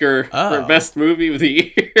Oscar for Best Movie of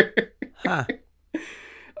the Year. Huh.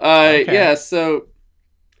 Okay. Yeah, so...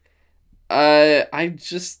 I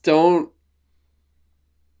just don't...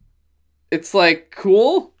 It's, like,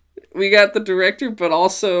 cool. We got the director, but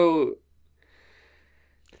also...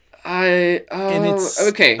 and it's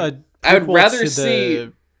okay. I would rather see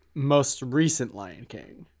the most recent Lion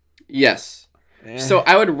King. Yes. So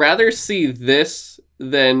I would rather see this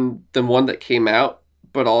than the one that came out,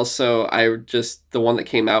 but also the one that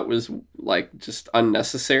came out was like just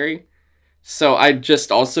unnecessary. So I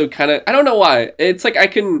just also kind of, I don't know why. It's like I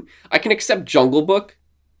can accept Jungle Book.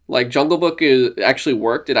 Like Jungle Book actually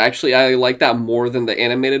worked. I like that more than the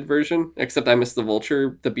animated version, except I missed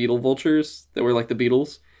the beetle vultures that were like the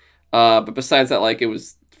Beatles. But besides that, like, it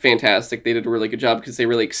was fantastic. They did a really good job because they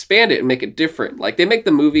really expand it and make it different. Like, they make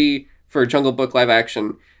the movie for Jungle Book live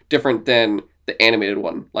action different than the animated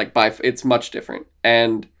one. Like, it's much different.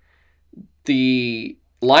 And the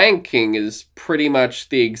Lion King is pretty much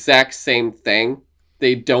the exact same thing.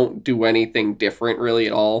 They don't do anything different really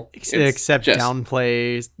at all. Except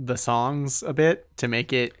downplay the songs a bit to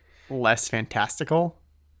make it less fantastical.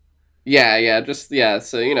 Yeah.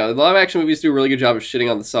 So, you know, the live action movies do a really good job of shitting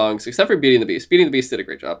on the songs, except for Beauty and the Beast. Beauty and the Beast did a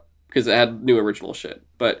great job because it had new original shit.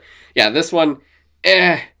 But yeah, this one,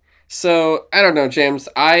 So I don't know, James.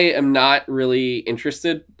 I am not really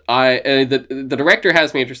interested. The director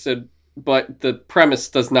has me interested, but the premise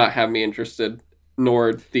does not have me interested,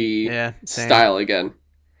 nor the style again.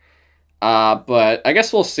 But I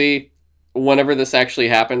guess we'll see whenever this actually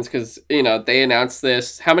happens, because, you know, they announced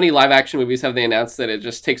this. How many live action movies have they announced that it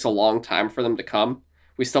just takes a long time for them to come?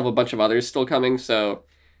 We still have a bunch of others still coming, so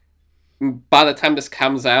by the time this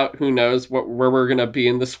comes out, who knows where we're gonna be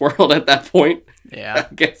in this world at that point. Yeah.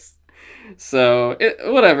 I guess. So,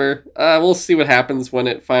 whatever. We'll see what happens when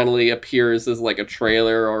it finally appears as like a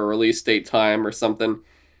trailer or a release date time or something.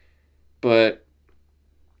 But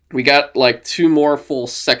we got like 2 more full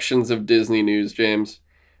sections of Disney news, James.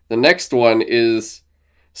 The next one is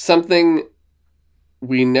something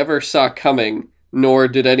we never saw coming, nor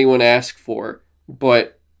did anyone ask for.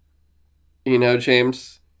 But, you know,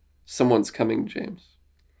 James, someone's coming, James.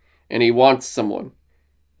 And he wants someone.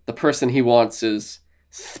 The person he wants is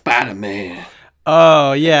Spider-Man.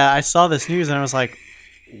 Oh, yeah. I saw this news and I was like,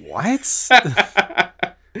 what?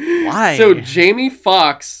 Why? So Jamie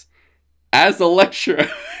Foxx as Electro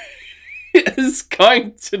is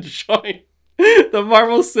going to join the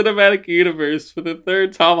Marvel Cinematic Universe for the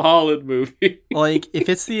 3rd Tom Holland movie. Like, if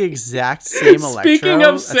it's the exact same Electro, speaking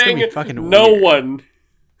of saying no weird. one,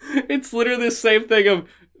 it's literally the same thing of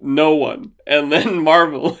no one. And then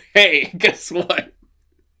Marvel, hey, guess what?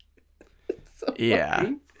 So yeah.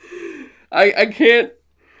 funny. I can't.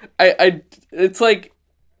 It's like,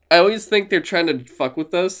 I always think they're trying to fuck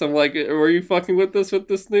with us. I'm like, were you fucking with us with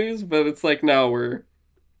this news? But it's like, no, we're.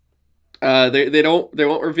 They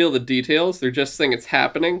won't reveal the details. They're just saying it's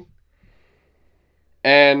happening.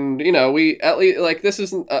 And, you know, we at least, like, this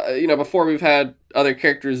isn't, you know, before we've had other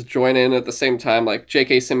characters join in at the same time. Like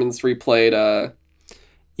J.K. Simmons replayed.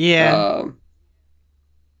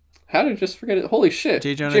 How did I just forget it? Holy shit,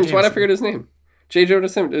 James, why did I forget his name? J. Jonah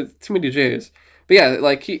Simmons. Too many J's. But yeah,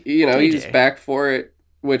 like, he, you know, he's back for it,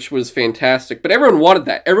 which was fantastic. But everyone wanted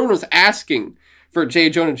that. Everyone was asking for J.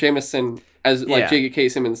 Jonah Jameson as like J.K.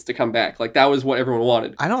 Simmons to come back. Like, that was what everyone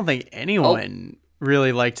wanted. I don't think anyone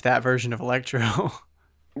really liked that version of Electro.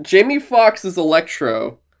 Jamie Foxx's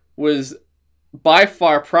Electro was by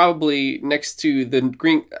far probably next to the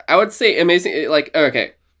Green. I would say amazing. Like,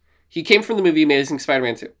 okay, he came from the movie Amazing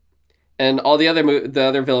Spider-Man 2, and all the other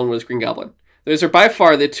villain was Green Goblin. Those are by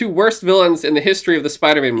far the 2 worst villains in the history of the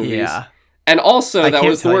Spider-Man movies. Yeah. And also, that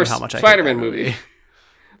was the worst Spider-Man movie.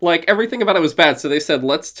 Like, everything about it was bad. So they said,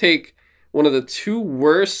 let's take one of the 2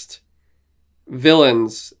 worst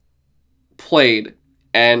villains played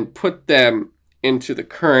and put them into the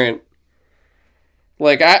current.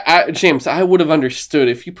 Like, James, I would have understood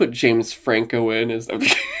if you put James Franco in as. I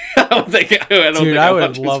don't think I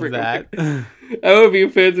would love that. That would be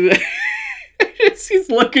fantastic. He's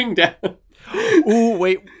looking down. Ooh,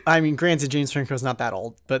 wait. I mean, granted, James Franco's not that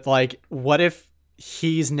old, but like, what if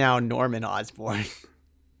he's now Norman Osborn?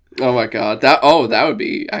 Oh my god, that would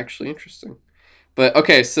be actually interesting. But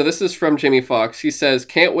okay, so this is from Jamie Foxx. He says,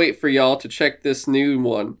 "Can't wait for y'all to check this new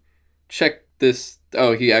one. Check this."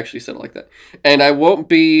 Oh, he actually said it like that. "And I won't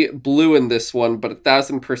be blue in this one, but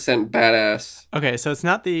 1,000% badass." Okay, so it's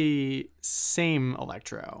not the same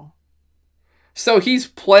Electro. So he's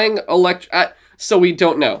playing Electro. So we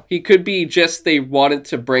don't know. He could be just they wanted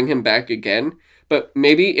to bring him back again. But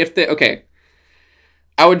maybe if they... Okay.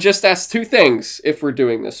 I would just ask 2 things if we're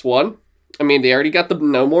doing this. 1, I mean, they already got the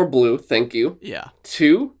no more blue. Thank you. Yeah.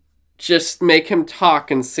 2, just make him talk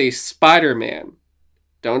and say Spider-Man.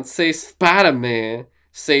 Don't say Spider-Man.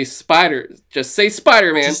 Say Spider. Just say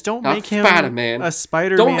Spider-Man. Just don't make him Spider-Man. A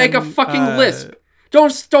Spider-Man. Don't make a fucking lisp.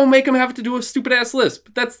 Don't make him have to do a stupid ass lisp.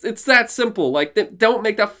 It's that simple. Like, don't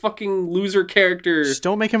make that fucking loser character. Just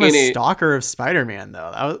don't make him a stalker of Spider-Man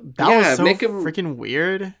though. That was so freaking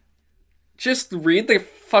weird. just read the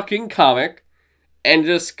fucking comic and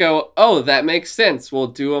just go, oh, that makes sense. We'll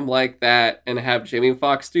do them like that and have Jamie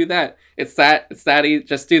Foxx do that. It's that easy.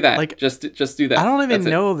 Just do that. Like, just do that. I don't even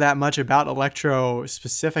know that much about Electro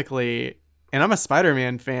specifically, and I'm a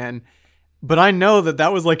Spider-Man fan, but I know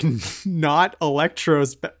that was like not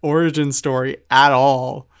Electro's origin story at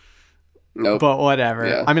all. Nope. But whatever.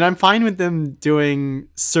 Yeah. I mean, I'm fine with them doing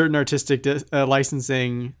certain artistic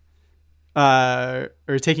licensing, or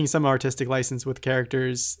taking some artistic license with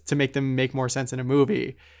characters to make them make more sense in a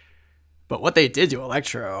movie. But what they did to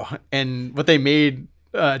Electro and what they made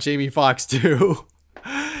Jamie Foxx do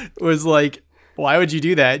was like, why would you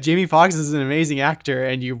do that? Jamie Foxx is an amazing actor,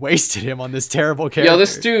 and you wasted him on this terrible character. Yo,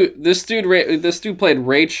 this dude played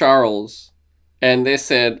Ray Charles, and they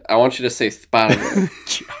said, I want you to say Spider-Man.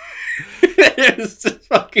 It's just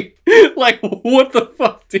fucking like, what the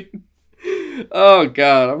fuck, dude? Oh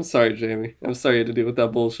god, I'm sorry, Jamie. I'm sorry you had to deal with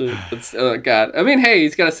that bullshit. It's god. I mean, hey,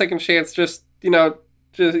 he's got a second chance. Just you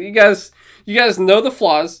guys know the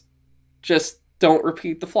flaws. Just don't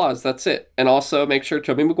repeat the flaws. That's it. And also make sure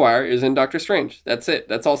Tobey Maguire is in Doctor Strange. That's it.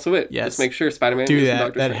 That's also it. Yes. Just make sure Spider-Man is in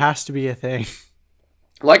Doctor Strange. That has to be a thing.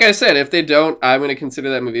 Like I said, if they don't, I'm going to consider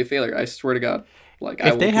that movie a failure. I swear to God. Like,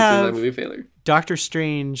 I will consider that movie a failure. Doctor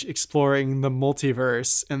Strange exploring the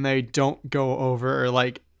multiverse and they don't go over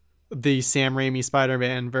like the Sam Raimi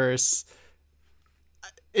Spider-Man verse,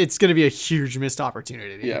 it's going to be a huge missed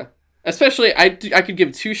opportunity. Yeah. Especially, I could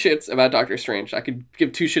give two shits about Doctor Strange. I could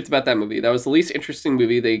give two shits about that movie. That was the least interesting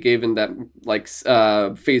movie they gave in that like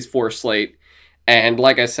Phase 4 slate. And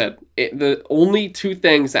like I said, the only two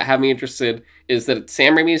things that have me interested is that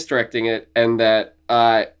Sam Raimi is directing it, and that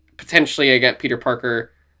potentially I get Peter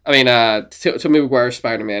Parker. I mean, Tobey Maguire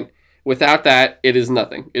Spider-Man. Without that, it is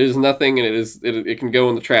nothing. It is nothing, and it can go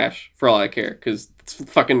in the trash for all I care, because it's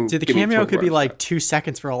fucking. Dude, the cameo could be like 2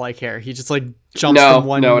 seconds for all I care. He just like jumps from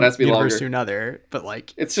one it has to be universe longer. to another. But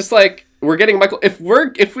like, it's just like we're getting Michael. If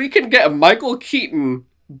we can get a Michael Keaton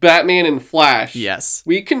Batman and Flash, yes,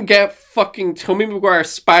 we can get fucking Tobey Maguire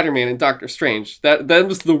Spider-Man and Doctor Strange.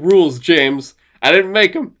 Them's the rules, James. I didn't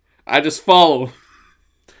make them. I just follow.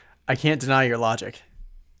 I can't deny your logic.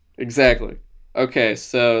 Exactly. Okay,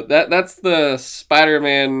 so that's the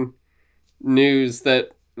Spider-Man news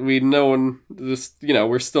that we know, and just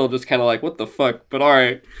we're still just kind of like, what the fuck? But all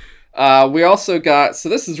right. We also got, so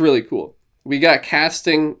this is really cool. We got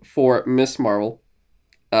casting for Miss Marvel,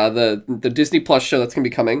 the Disney Plus show that's gonna be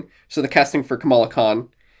coming. So the casting for Kamala Khan.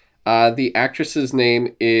 The actress's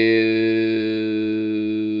name is,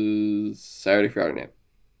 I already forgot her name.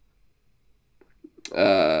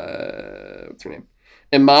 What's her name?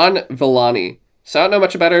 Iman Vellani. So I don't know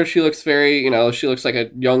much about her. She looks very, she looks like a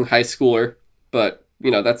young high schooler, but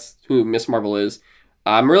that's who Miss Marvel is.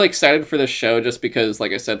 I'm really excited for this show just because,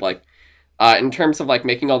 like I said, like in terms of like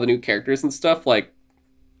making all the new characters and stuff, like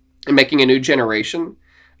and making a new generation,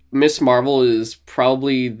 Miss Marvel is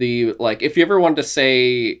probably the, like, if you ever wanted to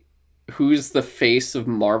say who's the face of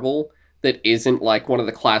Marvel that isn't like one of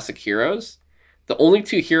the classic heroes, the only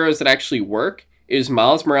two heroes that actually work is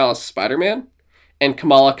Miles Morales Spider-Man and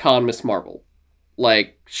Kamala Khan Miss Marvel.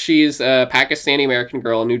 Like, she's a Pakistani American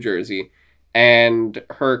girl in New Jersey, and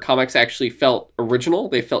her comics actually felt original.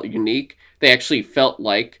 They felt unique. They actually felt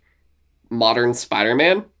like modern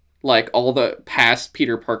Spider-Man. Like, all the past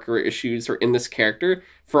Peter Parker issues are in this character.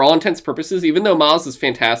 For all intents and purposes, even though Miles is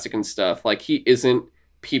fantastic and stuff, like, he isn't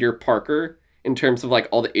Peter Parker in terms of, like,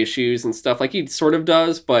 all the issues and stuff. Like, he sort of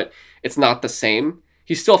does, but it's not the same.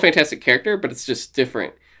 He's still a fantastic character, but it's just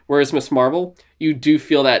different. Whereas Miss Marvel, you do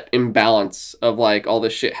feel that imbalance of, like, all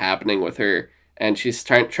this shit happening with her, and she's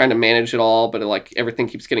trying to manage it all, but, like, everything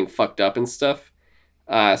keeps getting fucked up and stuff.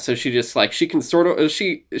 So she just, like, she can sort of,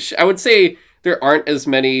 I would say there aren't as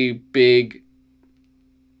many big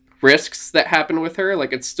risks that happen with her.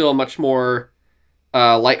 Like, it's still much more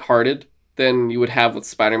lighthearted than you would have with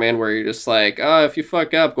Spider-Man, where you're just like, oh, if you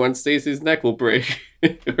fuck up, Gwen Stacy's neck will break.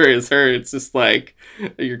 Whereas her, it's just like,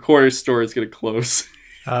 your corner store is going to close.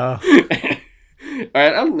 Oh. All right, I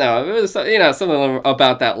don't know. It was, something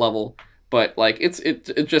about that level. But, like,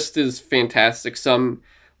 it just is fantastic. So I'm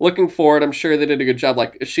looking forward. I'm sure they did a good job.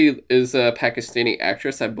 Like, she is a Pakistani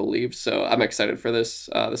actress, I believe. So I'm excited for this.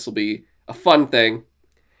 This will be a fun thing.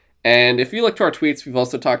 And if you look to our tweets, we've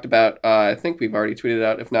also talked about, I think we've already tweeted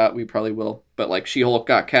out. If not, we probably will. But, like, She-Hulk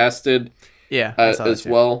got casted as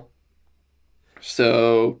well.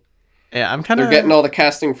 So yeah, they're getting all the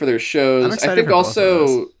casting for their shows. I think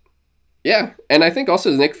also, yeah, and I think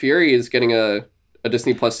also Nick Fury is getting a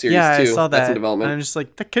Disney Plus series too. I saw that. That's in development. And I'm just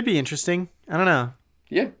like, that could be interesting. I don't know.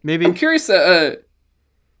 Yeah, maybe. I'm curious. I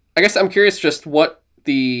guess I'm curious just what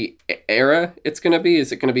the era it's going to be?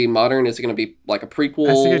 Is it going to be modern? Is it going to be like a prequel?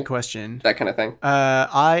 That's a good question. That kind of thing.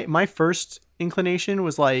 My first inclination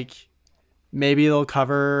was like maybe they'll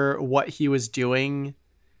cover what he was doing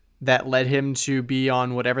that led him to be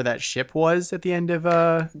on whatever that ship was at the end of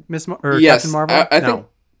Yes, Captain Marvel.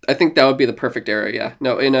 I think that would be the perfect era. Yeah,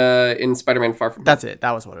 no, in Spider-Man Far From Home. That's it.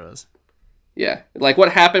 That was what it was. Yeah, like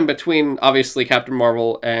what happened between obviously Captain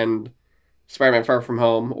Marvel and Spider-Man Far From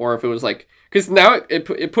Home, or if it was like, because now it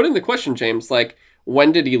put in the question, James, like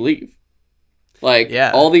when did he leave? Like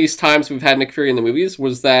all these times we've had Nick Fury in the movies,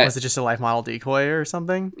 was it just a life model decoy or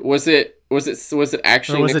something? Was it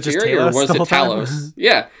actually Nick Fury or was it Talos?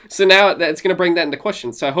 Yeah. So now that's going to bring that into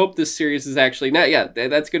question. So I hope this series is actually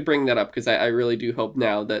that's good bringing that up, because I really do hope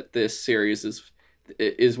now that this series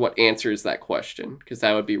is what answers that question, because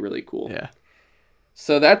that would be really cool. Yeah.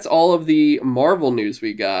 So that's all of the Marvel news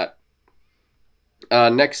we got.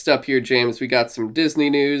 Next up here, James, we got some Disney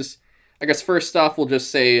news. I guess first off, we'll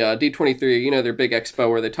just say D23, their big expo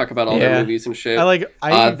where they talk about all their movies and shit.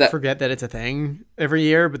 I forget that it's a thing every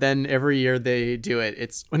year, but then every year they do it.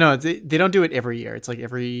 They don't do it every year. It's like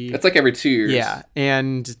every 2 years. Yeah,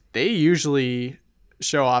 and they usually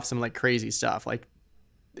show off some like crazy stuff. Like,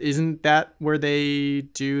 isn't that where they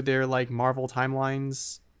do their like Marvel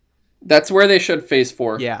timelines? That's where they showed Phase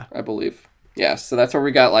 4. Yeah, I believe. Yeah, so that's where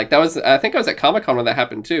we got I think I was at Comic-Con when that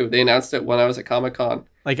happened too. They announced it when I was at Comic-Con.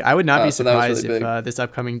 Like, I would not be surprised if this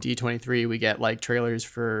upcoming D23 we get like trailers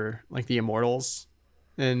for like the Immortals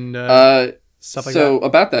and stuff like that. So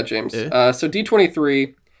about that, James. So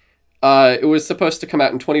D23, it was supposed to come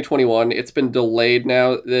out in 2021. It's been delayed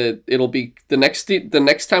now. It'll be the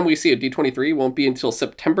next time we see a D23 won't be until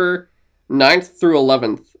September 9th through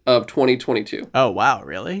 11th of 2022. Oh, wow,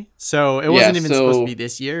 really? So it wasn't even supposed to be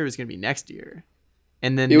this year. It was going to be next year.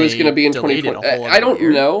 And then it was going to be in 2020. I don't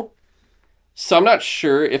know. So I'm not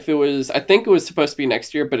sure if it was, I think it was supposed to be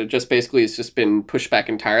next year, but it just basically has just been pushed back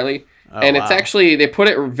entirely. It's actually, they put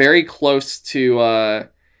it very close to,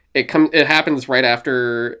 it happens right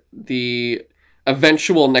after the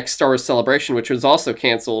eventual next Star Wars Celebration, which was also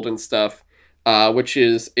canceled and stuff, which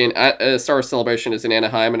is Star Wars Celebration is in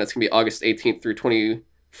Anaheim, and it's going to be August 18th through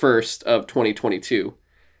 21st of 2022.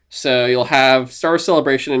 So you'll have Star Wars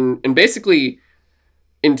Celebration, and basically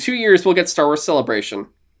in 2 years we'll get Star Wars Celebration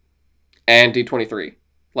and D23.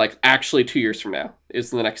 Like, actually 2 years from now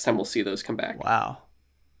is the next time we'll see those come back. Wow.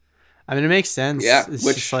 I mean, it makes sense. Yeah, it's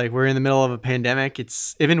just like we're in the middle of a pandemic.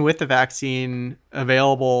 It's even with the vaccine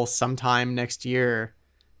available sometime next year,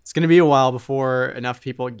 it's going to be a while before enough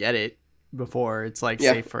people get it before it's like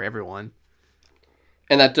safe for everyone.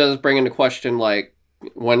 And that does bring into question, like,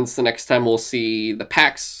 when's the next time we'll see the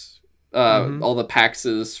PAX, all the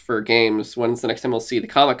PAXs for games? When's the next time we'll see the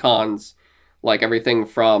Comic-Cons? Like, everything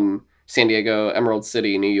from San Diego, Emerald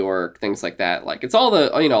City, New York, things like that. Like, it's all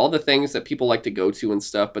the things that people like to go to and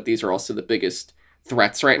stuff, but these are also the biggest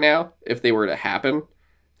threats right now. If they were to happen,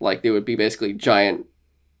 like, they would be basically giant,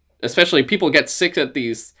 especially people get sick at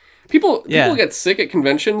these, people get sick at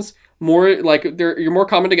conventions more, like, you're more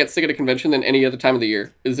common to get sick at a convention than any other time of the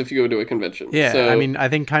year is if you go to a convention. Yeah, so, I mean, I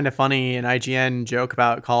think kind of funny, an IGN joke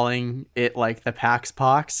about calling it like the PAX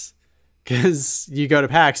pox. Because you go to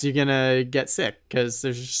PAX, you're going to get sick because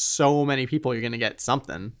there's so many people, you're going to get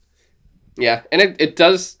something. Yeah, and it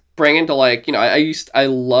does bring into, like, I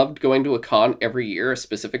loved going to a con every year, a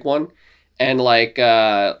specific one. And,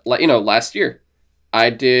 last year,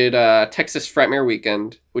 I did Texas Frightmare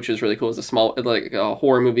Weekend, which was really cool. It was a small, like, a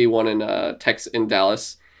horror movie one in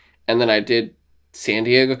Dallas. And then I did San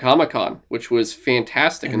Diego Comic-Con, which was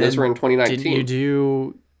fantastic. And those were in 2019. Didn't you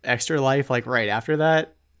do Extra Life, like, right after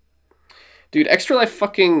that? Dude, Extra Life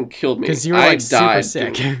fucking killed me. Because you were like super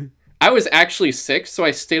sick. I was actually sick, so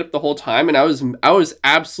I stayed up the whole time, and I was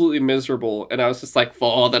absolutely miserable. And I was just like,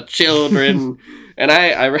 for the children. And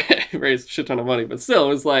I raised a shit ton of money, but still, it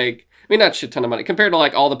was like, I mean, not shit ton of money compared to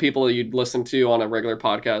like all the people that you'd listen to on a regular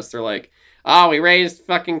podcast. They're like, oh, we raised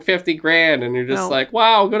fucking $50,000, and you're just like,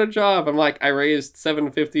 wow, good job. I'm like, I raised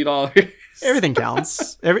 $750. Everything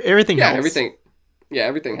counts. Everything helps.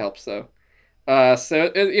 Everything helps though.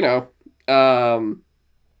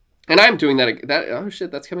 And I'm doing that. Oh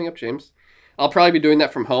shit, that's coming up, James. I'll probably be doing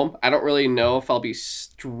that from home. I don't really know if I'll be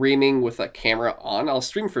streaming with a camera on. I'll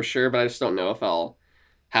stream for sure, but I just don't know if I'll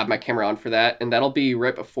have my camera on for that. And that'll be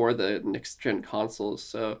right before the next gen consoles.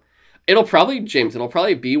 So it'll probably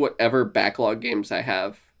be whatever backlog games I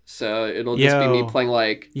have. So it'll just be me playing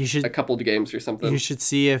like a couple of games or something. You should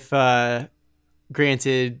see if,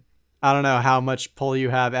 granted, I don't know how much pull you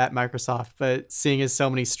have at Microsoft, but seeing as so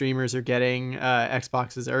many streamers are getting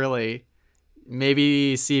Xboxes early,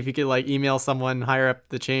 maybe see if you could like email someone higher up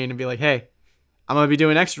the chain and be like, hey, I'm going to be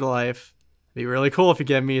doing Extra Life. It'd be really cool if you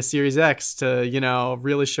give me a Series X to,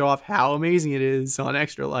 really show off how amazing it is on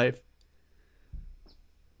Extra Life.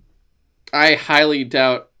 I highly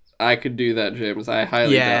doubt I could do that, James. I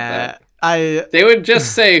highly doubt that. They would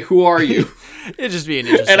just say, "Who are you?" It'd just be an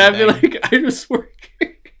interesting and I'd thing. be like, "I just work."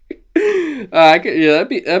 That'd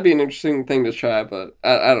be an interesting thing to try, but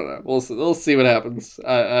I don't know. We'll see what happens.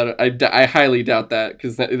 I highly doubt that,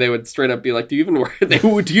 because they would straight up be like, "Do you even work?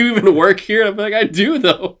 Do you even work here?" And I'm like, "I do,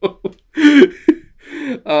 though."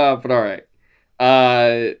 But all right.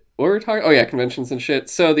 What were we talking? Oh yeah, conventions and shit.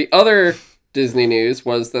 So the other Disney news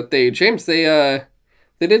was that they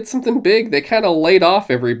did something big. They kind of laid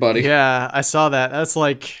off everybody. Yeah, I saw that. That's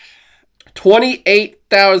like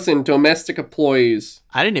 28,000 domestic employees.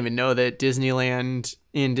 I didn't even know that Disneyland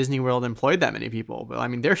in Disney World employed that many people. But I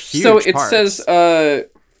mean, they're huge. So it parks. says, and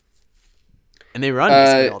they run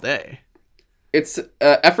Disney all day. It's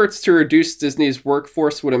efforts to reduce Disney's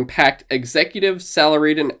workforce would impact executive,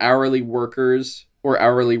 salaried, and hourly workers or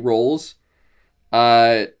hourly roles.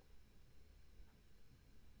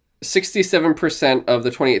 67% of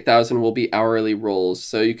the 28,000 will be hourly roles.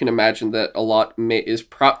 So you can imagine that a lot is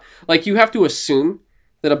you have to assume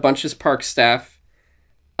that a bunch is park staff.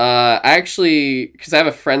 I actually, because I have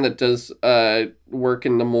a friend that does work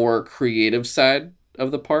in the more creative side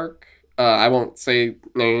of the park. I won't say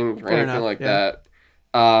names or anything like that.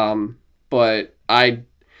 But I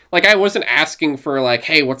wasn't asking for like,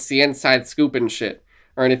 hey, what's the inside scoop and shit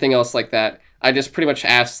or anything else like that. I just pretty much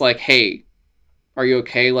asked like, hey, are you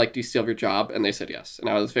okay? Like, do you still have your job? And they said yes. And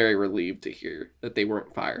I was very relieved to hear that they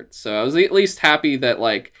weren't fired. So I was at least happy that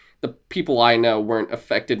like the people I know weren't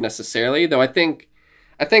affected necessarily, though I think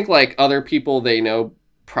like other people they know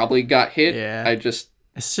probably got hit. Yeah. It's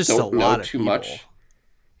just don't know too much.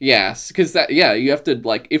 Yes, because you have to,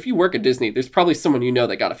 like, if you work at Disney, there's probably someone you know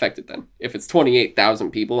that got affected then. If it's 28,000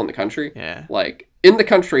 people in the country. Yeah. Like, in the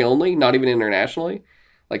country only, not even internationally.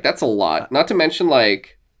 Like, that's a lot. Not to mention,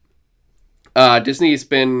 like, Disney's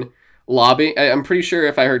been lobbying. I'm pretty sure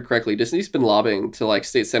if I heard correctly, Disney's been lobbying to, like,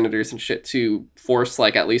 state senators and shit to force,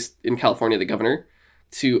 like, at least in California, the governor,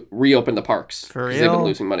 to reopen the parks. For real? Because they've been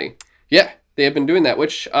losing money. Yeah, they have been doing that,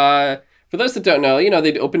 which, for those that don't know,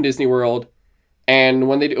 they'd open Disney World. And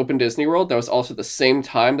when they opened Disney World, that was also the same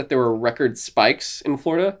time that there were record spikes in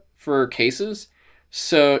Florida for cases.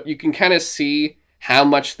 So you can kind of see how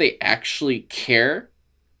much they actually care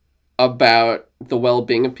about the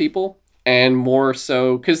well-being of people. And more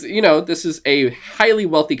so, because, this is a highly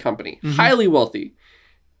wealthy company. Mm-hmm. Highly wealthy.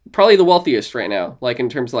 Probably the wealthiest right now, like, in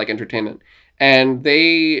terms of, like, entertainment. And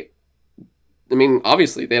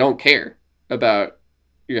obviously, they don't care about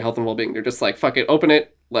your health and well-being. They're just like, fuck it, open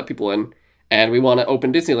it, let people in. And we want to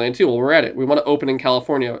open Disneyland, too, while we're at it. We want to open in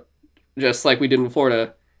California, just like we did in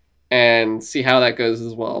Florida, and see how that goes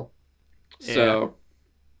as well. Yeah. So,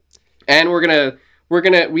 and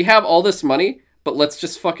we have all this money, but let's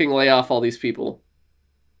just fucking lay off all these people.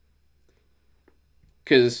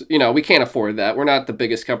 Because, we can't afford that. We're not the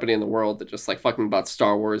biggest company in the world that just, like, fucking bought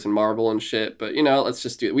Star Wars and Marvel and shit. But, let's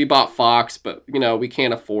just do it. We bought Fox, but, we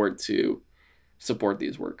can't afford to support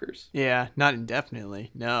these workers. Yeah, not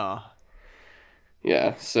indefinitely. No.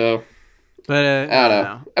 Yeah, so... But, I don't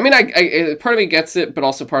know. I mean, I part of me gets it, but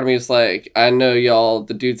also part of me is like, I know y'all,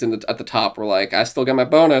 the dudes at the top were like, I still got my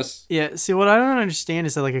bonus. Yeah, see, what I don't understand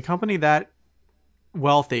is that, like, a company that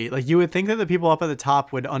wealthy, like, you would think that the people up at the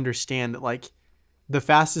top would understand that, like, the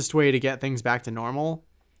fastest way to get things back to normal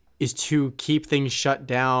is to keep things shut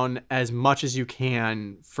down as much as you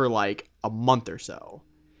can for, like, a month or so.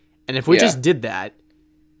 And if we just did that,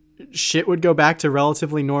 shit would go back to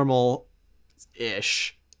relatively normal-ish.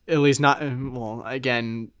 At least not, well,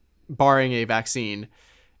 again, barring a vaccine,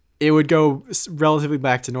 it would go relatively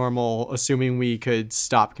back to normal, assuming we could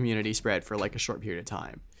stop community spread for like a short period of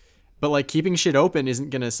time. But like keeping shit open isn't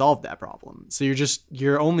going to solve that problem. So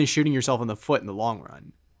you're only shooting yourself in the foot in the long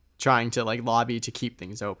run, trying to like lobby to keep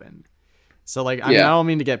things open. So like, I mean, I don't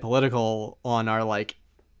mean to get political on our like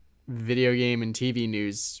video game and TV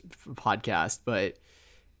news podcast, but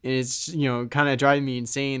it's, kind of driving me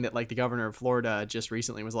insane that like the governor of Florida just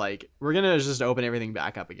recently was like, we're going to just open everything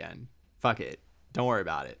back up again. Fuck it. Don't worry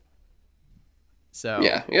about it. So,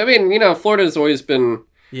 yeah. I mean, Florida's always been,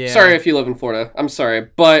 sorry if you live in Florida, I'm sorry,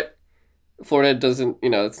 but Florida doesn't,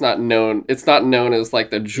 it's not known as like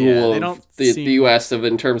the jewel of the U.S.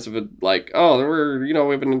 in terms of like, oh, we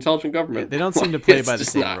have an intelligent government. Yeah, they don't seem to play by the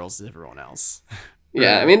same rules as everyone else.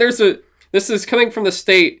 Yeah. I mean, this is coming from the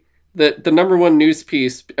state that the number one news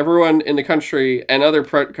piece everyone in the country and other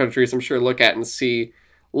countries, I'm sure, look at and see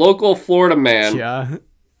local Florida man, Yeah.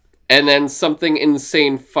 and then something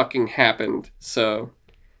insane fucking happened. So,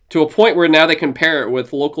 to a point where now they compare it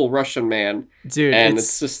with local Russian man, Dude, and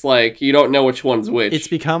it's just like you don't know which one's which. it's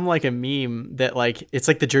become like a meme that like it's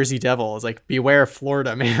like the Jersey Devil is like beware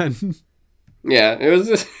Florida man. Yeah, it was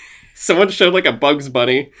just someone showed like a Bugs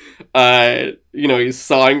Bunny, he's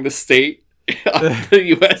sawing the state of the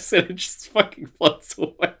U.S. and it just fucking floats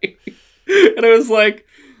away, and it was like,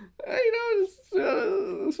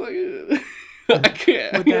 it's like, I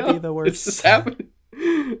can't. Would that be the worst? It's just happening.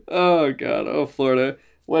 Oh god, oh Florida,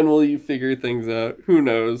 when will you figure things out? Who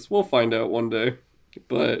knows? We'll find out one day.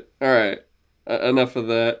 But all right, enough of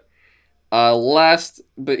that. Last,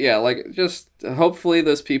 but yeah, like just hopefully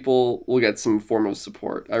those people will get some form of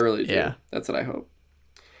support. I really do. Yeah. That's what I hope.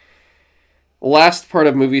 Last part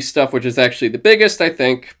of movie stuff, which is actually the biggest, I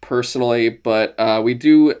think, personally, but we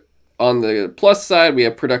do, on the plus side, we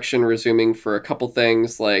have production resuming for a couple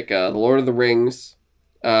things, like The Lord of the Rings,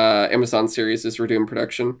 Amazon series is resuming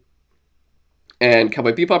production, and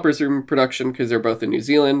Cowboy Bebop resuming production because they're both in New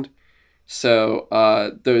Zealand. So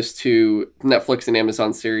those two Netflix and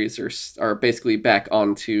Amazon series are basically back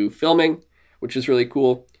onto filming, which is really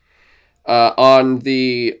cool. On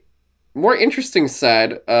the more interesting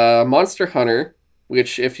side, Monster Hunter,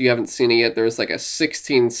 which if you haven't seen it yet, there's like a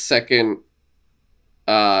 16-second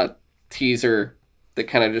teaser that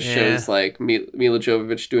kind of just shows like Mila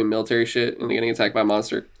Jovovich doing military shit and getting attacked by a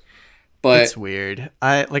monster. But it's weird.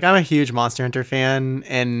 I'm a huge Monster Hunter fan,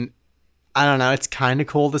 and I don't know, it's kind of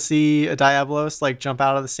cool to see a Diablos like jump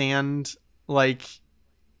out of the sand like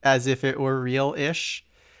as if it were real-ish.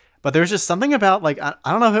 But there's just something about like I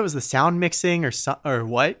don't know if it was the sound mixing or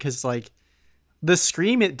what, cuz like the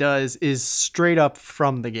scream it does is straight up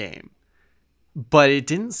from the game. But it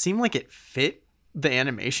didn't seem like it fit the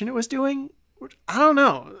animation it was doing. I don't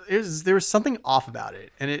know. There was something off about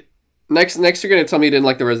it, and it Next, you're gonna tell me you didn't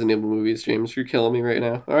like the Resident Evil movies, James. You're killing me right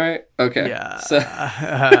now. All right, okay. Yeah. So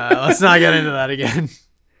let's not get into that again.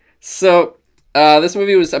 So this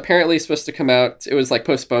movie was apparently supposed to come out. It was like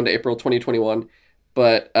postponed to April 2021,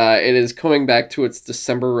 but it is coming back to its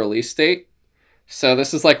December release date. So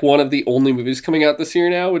this is like one of the only movies coming out this year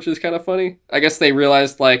now, which is kind of funny. I guess they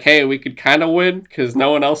realized like, hey, we could kind of win because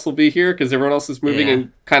no one else will be here because everyone else is moving,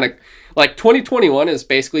 and kind of like 2021 is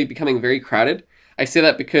basically becoming very crowded. I say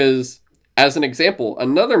that because, as an example,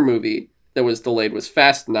 another movie that was delayed was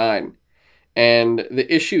Fast 9. And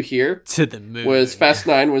the issue here was Fast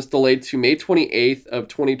 9 was delayed to May 28th of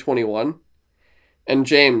 2021. And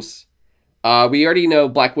James, we already know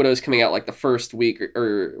Black Widow is coming out like the first week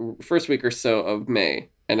or so of May.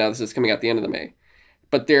 And now this is coming out the end of the May.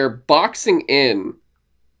 But they're boxing in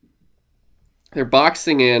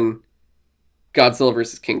Godzilla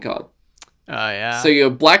vs. King Kong. Oh, yeah. So you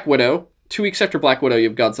have Black Widow. 2 weeks after Black Widow, you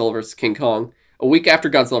have Godzilla vs. King Kong. A week after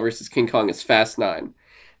Godzilla vs. King Kong is Fast 9.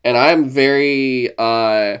 And I'm very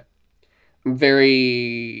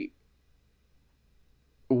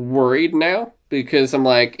worried now because I'm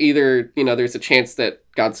like, either, there's a chance that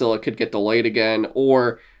Godzilla could get delayed again,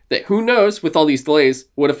 or that, who knows, with all these delays,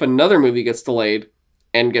 what if another movie gets delayed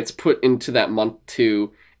and gets put into that month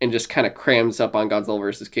too and just kind of crams up on Godzilla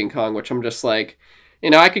vs. King Kong, which I'm just like,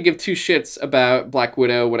 I could give two shits about Black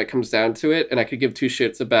Widow when it comes down to it, and I could give two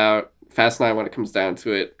shits about Fast 9 when it comes down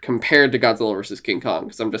to it, compared to Godzilla vs. King Kong.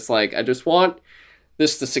 Because I'm just like, I just want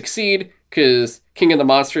this to succeed, because King of the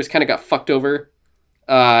Monsters kind of got fucked over.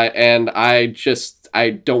 And I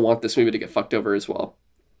don't want this movie to get fucked over as well.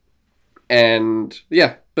 And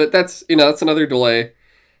yeah, but that's another delay.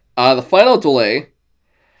 The final delay,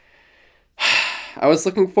 I was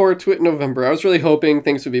looking forward to it in November. I was really hoping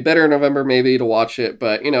things would be better in November, maybe, to watch it,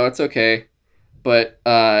 but, it's okay. But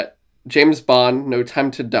James Bond, No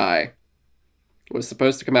Time to Die, was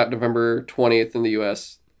supposed to come out November 20th in the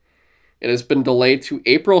US. It has been delayed to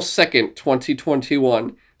April 2nd,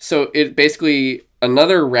 2021. So it basically,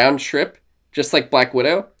 another round trip, just like Black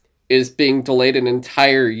Widow, is being delayed an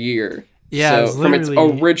entire year. Yeah, so from its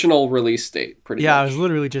original release date, pretty much. Yeah, I was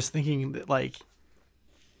literally just thinking that, like,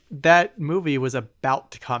 that movie was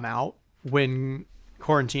about to come out when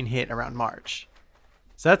quarantine hit around March.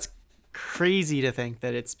 So that's crazy to think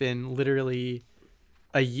that it's been literally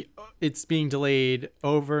it's being delayed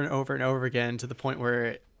over and over and over again, to the point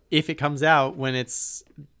where if it comes out when it's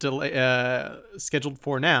scheduled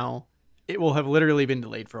for now, it will have literally been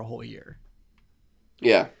delayed for a whole year.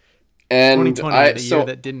 Yeah. And 2020, the year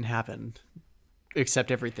that didn't happen,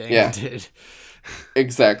 except everything did.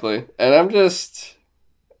 Exactly. And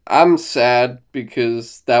I'm sad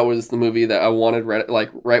because that was the movie that I wanted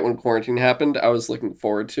right when quarantine happened. I was looking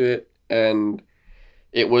forward to it, and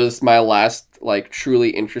It was my last like truly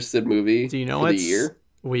interested movie Do you know for the what's year.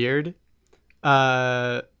 weird?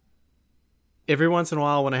 Uh, every once in a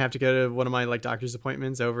while when I have to go to one of my like doctor's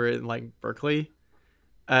appointments over in like Berkeley,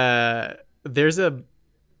 uh, there's a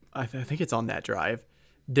I think it's on that drive.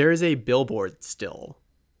 There is a billboard still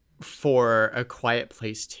for A Quiet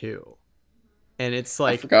Place 2. And it's I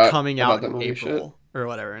like forgot coming about out that in movie. Shit. April or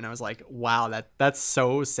whatever. And I was like, wow, that's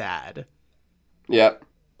so sad. Yeah.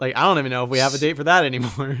 Like, I don't even know if we have a date for that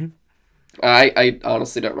anymore. I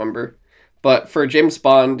honestly don't remember. But for James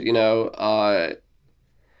Bond,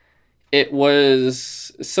 it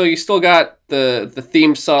was so you still got the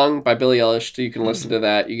theme song by Billie Eilish, so you can listen to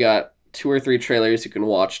that. You got 2 or 3 trailers you can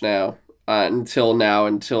watch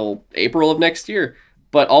until April of next year.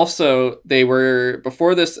 But also, they were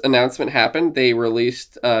before this announcement happened, they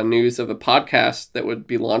released news of a podcast that would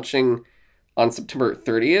be launching on September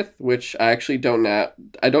 30th, which I actually don't know.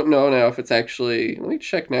 I don't know now if it's actually. Let me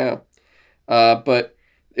check now. But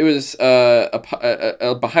it was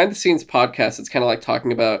a behind the scenes podcast. It's kind of like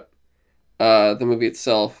talking about the movie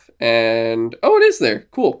itself. And oh, it is there.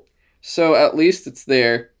 Cool. So at least it's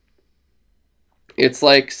there. It's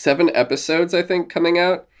like 7 episodes, I think, coming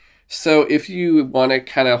out. So if you want to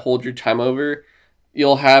kind of hold your time over,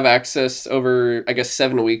 you'll have access over, I guess,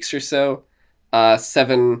 7 weeks or so.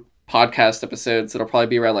 7 podcast episodes that'll probably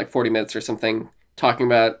be around like 40 minutes or something, talking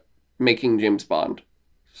about making James Bond.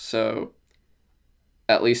 So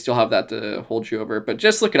at least you'll have that to hold you over. But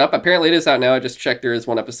just look it up. Apparently it is out now. I just checked. There is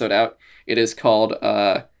one episode out. It is called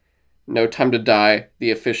No Time to Die,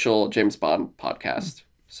 the official James Bond podcast.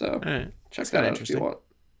 So Right. check That's that kinda out if you want.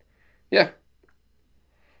 Yeah.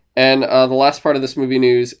 And the last part of this movie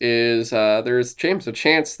news is there's, James, a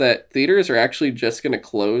chance that theaters are actually just going to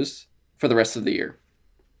close for the rest of the year.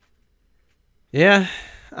 Yeah.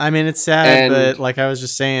 I mean, it's sad, but And like I was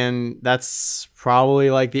just saying, that's probably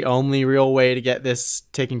like the only real way to get this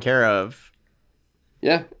taken care of.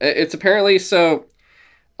 yeah, it's apparently so.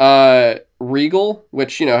 Regal,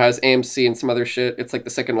 which has AMC and some other shit, it's like the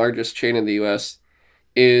second largest chain in the U.S.,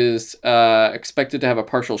 is expected to have a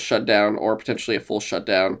partial shutdown or potentially a full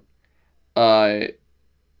shutdown. Uh,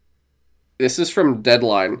 this is from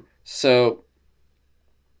Deadline. So,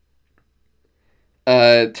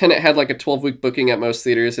 Tenet had like a 12-week booking at most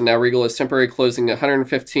theaters, and now Regal is temporarily closing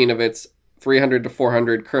 115 of its 300 to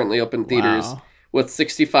 400 currently open theaters, Wow. with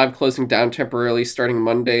 65 closing down temporarily starting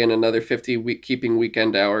Monday and another 50 keeping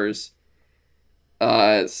weekend hours.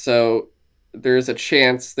 So there's a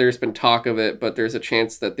chance, there's been talk of it, but there's a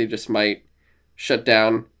chance that they just might shut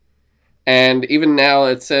down. And even now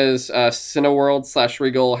it says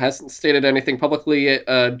Cineworld/Regal hasn't stated anything publicly,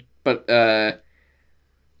 but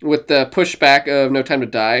with the pushback of No Time to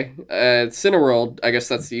Die, Cineworld, I guess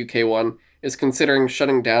that's the UK one, is considering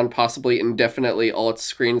shutting down possibly indefinitely all its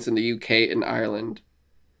screens in the UK and Ireland.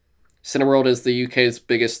 Cineworld is the UK's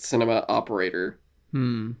biggest cinema operator.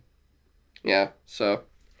 Yeah, so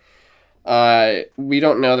we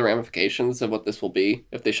don't know the ramifications of what this will be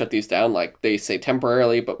if they shut these down. Like, they say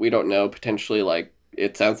temporarily, but we don't know. Potentially, like,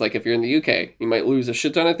 it sounds like if you're in the UK, you might lose a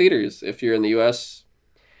shit ton of theaters. If you're in the US,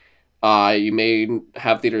 you may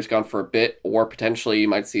have theaters gone for a bit, or potentially you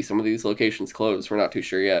might see some of these locations close. We're not too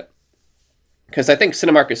sure yet. Because I think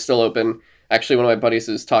Cinemark is still open. Actually, one of my buddies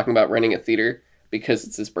is talking about renting a theater because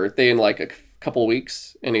it's his birthday in like a couple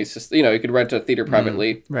weeks, and he's just, he could rent a theater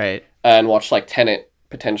privately Right. and watch like Tenet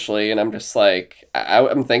potentially. And I'm just like,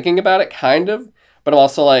 I'm thinking about it kind of, but I'm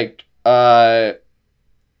also like, how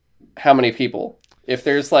many people? If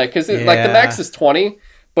there's like, because like the max is 20,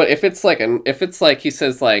 but if it's like he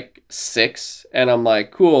says like 6, and I'm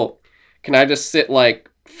like, cool, can I just sit like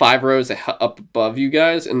 5 rows up above you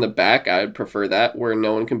guys in the back? I'd prefer that, where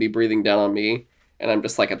no one can be breathing down on me, and I'm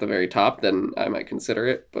just like at the very top. Then I might consider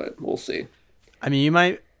it, but we'll see. I mean, you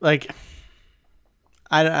might like.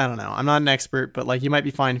 I don't know. I'm not an expert, but like you might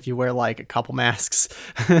be fine if you wear like a couple masks.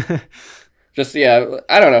 Just, yeah,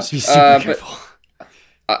 I don't know. Just be super careful.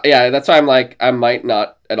 Yeah, that's why I'm like, I might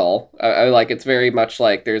not at all. I like, it's very much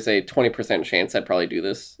like there's a 20% chance I'd probably do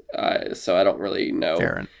this. So I don't really know.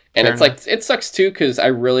 Fair And fair it's enough. like, it sucks too, because I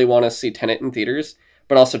really want to see Tenet in theaters.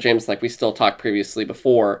 But also, James, like we still talked previously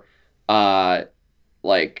before,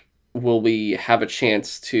 like, will we have a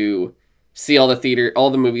chance to see all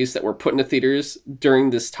the movies that were put into theaters during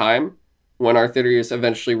this time when our theaters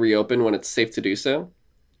eventually reopen, when it's safe to do so?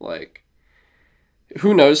 Like,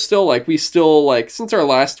 who knows still? Like, we still, like, since our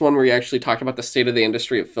last one where we actually talked about the state of the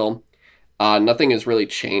industry of film, nothing has really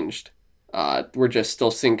changed. We're just still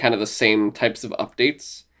seeing kind of the same types of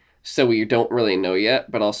updates. So we don't really know yet,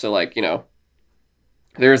 but also, like,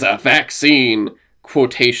 there's a vaccine,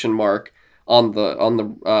 quotation mark, on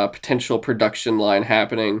the potential production line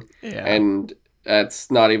happening, Yeah. and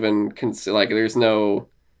that's not even like there's no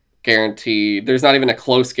guarantee. There's not even a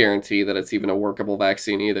close guarantee that it's even a workable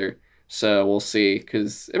vaccine either. So we'll see.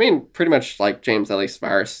 Because I mean, pretty much like James, at least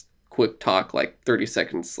virus quick talk, like 30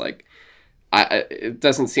 seconds. Like it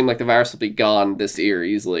doesn't seem like the virus will be gone this year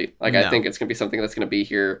easily. Like I No. think it's gonna be something that's gonna be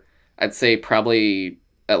here. I'd say probably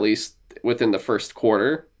at least within the first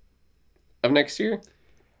quarter of next year.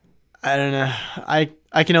 I don't know.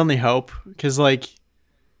 I can only hope, because like,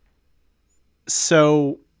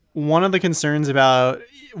 so one of the concerns about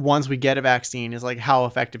once we get a vaccine is like, how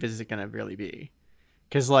effective is it going to really be?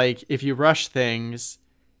 Because like, if you rush things,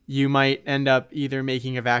 you might end up either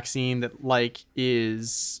making a vaccine that like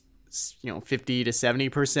is 50 to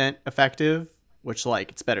 70% effective, which like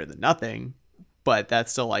it's better than nothing, but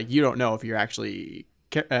that's still like you don't know if you're actually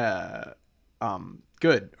good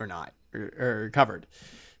or not, or covered.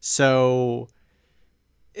 So,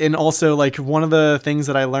 and also like one of the things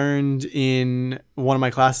that I learned in one of my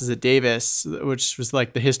classes at Davis, which was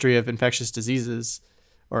like the history of infectious diseases,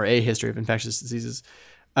 or a history of infectious diseases.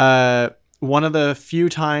 One of the few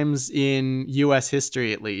times in US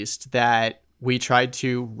history, at least, that we tried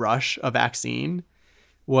to rush a vaccine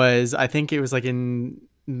was, I think it was like in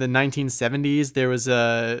the 1970s, there was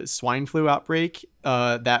a swine flu outbreak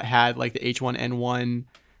that had like the H1N1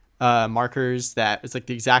 markers that it's like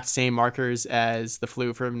the exact same markers as the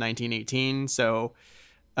flu from 1918. So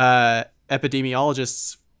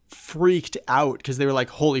epidemiologists freaked out because they were like,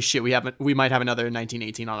 holy shit, we might have another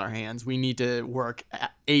 1918 on our hands. We need to work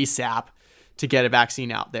ASAP to get a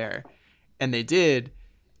vaccine out there. And they did.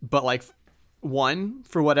 But like, one,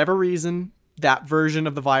 for whatever reason, that version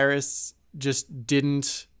of the virus just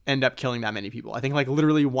didn't end up killing that many people. I think like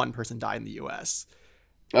literally one person died in the US.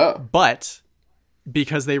 Oh. But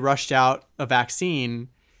because they rushed out a vaccine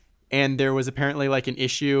and there was apparently like an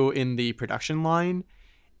issue in the production line,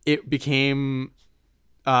 it became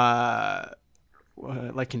like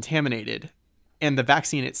contaminated, and the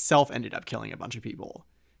vaccine itself ended up killing a bunch of people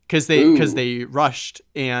because they rushed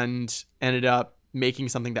and ended up making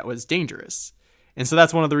something that was dangerous. And so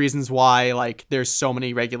that's one of the reasons why like there's so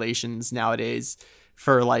many regulations nowadays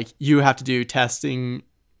for like you have to do testing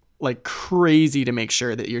like crazy to make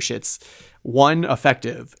sure that your shit's, one,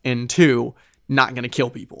 effective, and two, not going to kill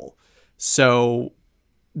people. So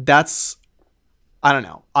that's, I don't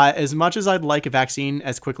know. As much as I'd like a vaccine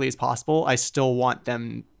as quickly as possible, I still want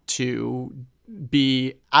them to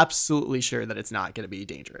be absolutely sure that it's not going to be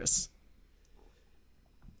dangerous.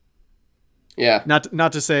 Yeah.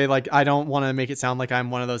 Not to say like I don't want to make it sound like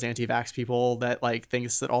I'm one of those anti-vax people that like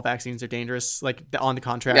thinks that all vaccines are dangerous. Like on the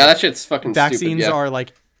contrary, Yeah, that shit's fucking vaccines stupid. Yeah. are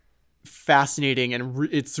like fascinating, and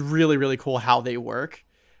it's really, really cool how they work.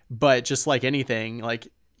 But just like anything, like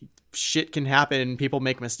shit can happen, people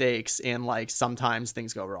make mistakes, and like sometimes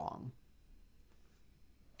things go wrong.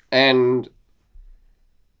 And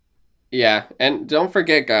yeah, and don't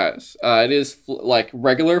forget, guys, it is like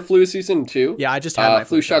regular flu season too. Yeah, I just had my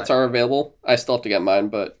flu shots are available. I still have to get mine,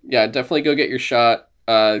 but yeah, definitely go get your shot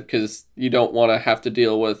because you don't want to have to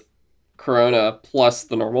deal with corona plus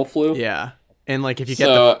the normal flu. Yeah. And like if you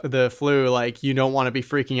get the flu, like you don't want to be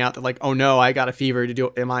freaking out that like, oh no, I got a fever.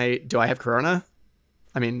 Do I have corona?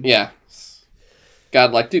 I mean, yeah.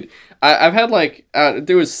 God, like, dude, I've had like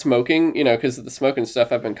there was smoking, because of the smoking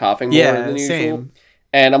stuff. I've been coughing more than usual. Same.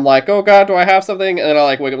 And I'm like, oh God, do I have something? And then I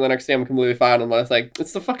like wake up the next day, I'm completely fine. And I was like,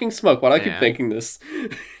 it's the fucking smoke. Why do I keep thinking this?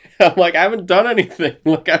 I'm like, I haven't done anything.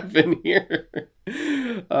 Like, I've been here.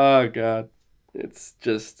 Oh God, it's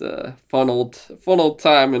just a fun old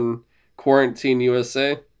time in quarantine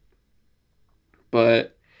USA.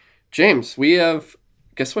 But James, we have.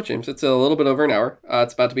 Guess what, James? It's a little bit over an hour.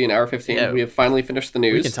 It's about to be an hour 15. Yeah, we have finally finished the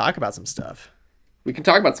news. We can talk about some stuff. We can't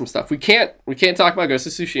talk about Ghost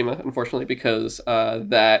of Tsushima, unfortunately, because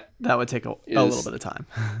that would take a little bit of time.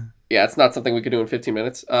 Yeah, it's not something we could do in 15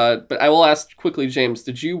 minutes. But I will ask quickly, James,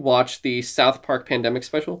 did you watch the South Park Pandemic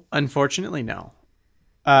special? Unfortunately, no.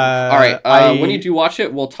 All right. When you do watch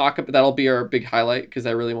it, we'll talk about that'll be our big highlight because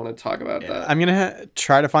I really want to talk about that. I'm gonna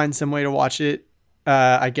try to find some way to watch it.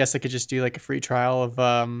 I guess I could just do like a free trial of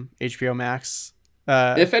HBO Max.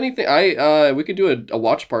 If anything, we could do a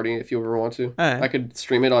watch party if you ever want to. I could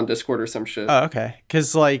stream it on Discord or some shit. Oh, okay.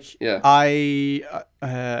 Because I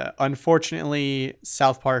unfortunately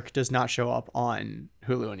South Park does not show up on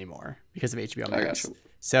Hulu anymore because of HBO Max. I got you.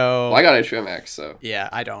 So I got HBO Max. So yeah,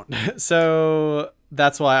 I don't. So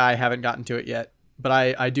that's why I haven't gotten to it yet. But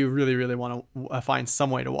I do really, really want to find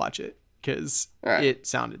some way to watch it because it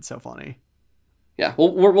sounded so funny. Yeah,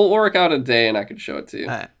 we'll work out a day and I can show it to you.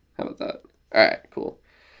 All right. How about that? All right, cool.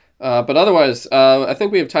 But otherwise, I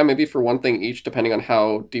think we have time maybe for one thing each, depending on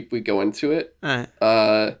how deep we go into it. All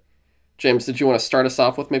right. James, did you want to start us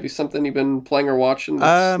off with maybe something you've been playing or watching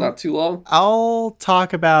that's Um, not too long? I'll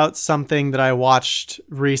talk about something that I watched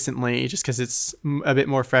recently, just because it's a bit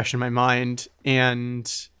more fresh in my mind, and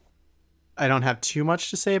I don't have too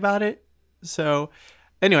much to say about it. So,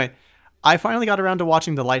 anyway, I finally got around to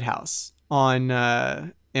watching The Lighthouse on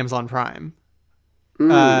Amazon Prime.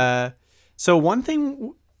 Mm, Uh, so one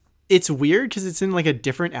thing, it's weird because it's in like a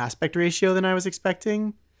different aspect ratio than I was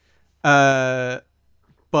expecting. Uh,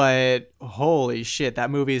 but holy shit, that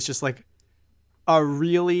movie is just like a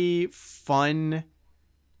really fun.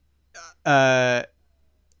 Uh,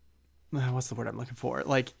 what's the word I'm looking for?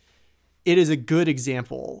 Like, it is a good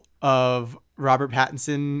example of Robert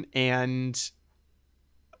Pattinson and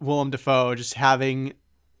Willem Dafoe just having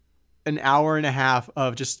an hour and a half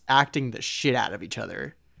of just acting the shit out of each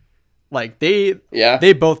other. Like yeah.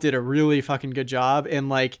 they both did a really fucking good job, and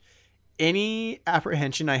like any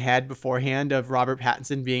apprehension I had beforehand of Robert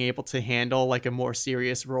Pattinson being able to handle like a more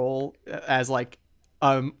serious role as like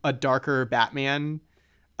a darker Batman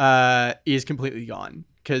is completely gone,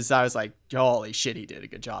 because I was like, holy shit, he did a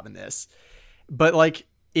good job in this. But like,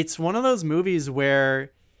 it's one of those movies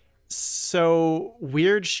where so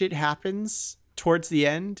weird shit happens towards the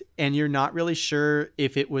end, and you're not really sure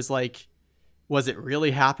if it was like, was it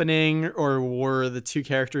really happening, or were the two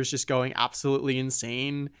characters just going absolutely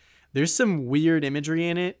insane? There's some weird imagery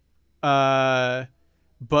in it. But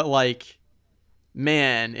like,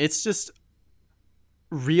 man, it's just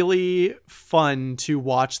really fun to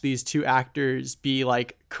watch these two actors be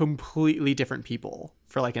like completely different people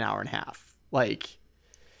for like an hour and a half. Like,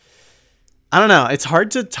 I don't know. It's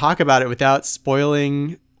hard to talk about it without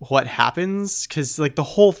spoiling what happens, because like the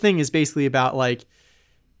whole thing is basically about like,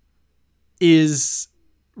 is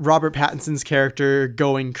Robert Pattinson's character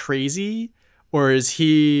going crazy, or is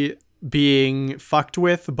he being fucked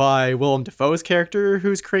with by Willem Dafoe's character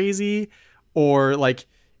who's crazy, or like,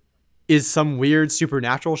 is some weird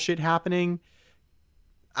supernatural shit happening?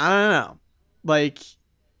 I don't know.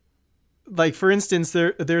 Like for instance,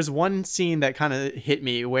 there's one scene that kind of hit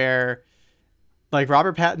me where like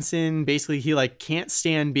Robert Pattinson basically, he like can't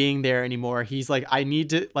stand being there anymore. He's like, I need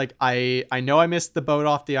to, like, I know I missed the boat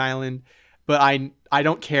off the island, but I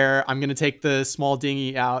don't care. I'm gonna take the small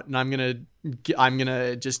dinghy out, and I'm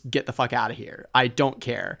gonna just get the fuck out of here. I don't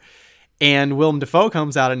care. And Willem Dafoe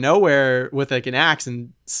comes out of nowhere with like an axe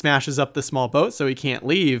and smashes up the small boat so he can't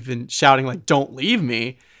leave, and shouting like, "Don't leave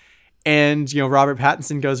me!" And Robert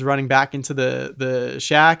Pattinson goes running back into the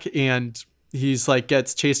shack, and he's like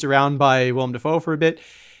gets chased around by Willem Dafoe for a bit,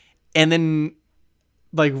 and then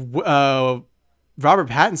like Robert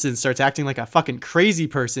Pattinson starts acting like a fucking crazy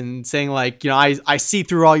person, saying like, I see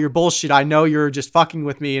through all your bullshit. I know you're just fucking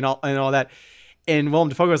with me and all that. And Willem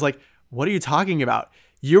Dafoe goes like, what are you talking about?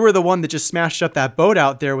 You were the one that just smashed up that boat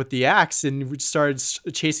out there with the axe and started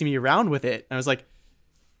chasing me around with it. And I was like,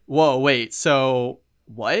 whoa, wait, so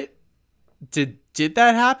what? Did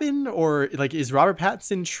that happen? Or like, is Robert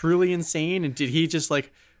Pattinson truly insane? And did he just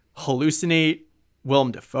like hallucinate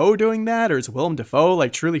Willem Dafoe doing that? Or is Willem Dafoe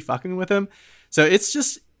like truly fucking with him? So it's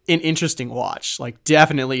just an interesting watch. Like,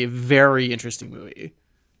 definitely a very interesting movie.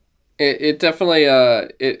 It definitely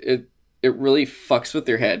it really fucks with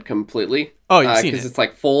your head completely. Oh, you've seen Because it. it's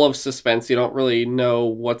like full of suspense. You don't really know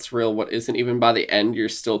what's real, what isn't. Even by the end, you're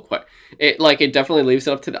still quite. It definitely leaves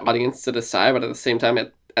it up to the audience to decide. But at the same time,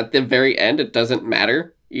 at the very end, it doesn't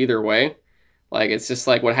matter either way. Like it's just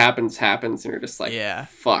like what happens happens, and you're just like, Yeah.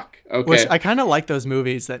 fuck. Which Okay. I kind of like those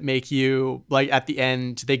movies that make you, like, at the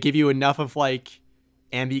end, they give you enough of, like,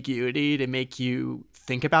 ambiguity to make you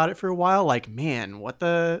think about it for a while. Like, man, what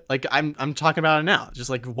the, like, I'm talking about it now. Just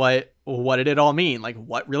like, what did it all mean? Like,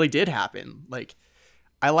 what really did happen? Like,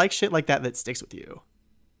 I like shit like that sticks with you.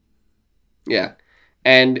 Yeah,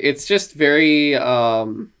 and it's just very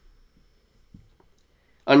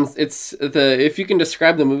it's the if you can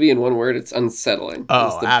describe the movie in one word, it's unsettling. Is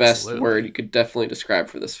Oh, the best word absolutely. you could definitely describe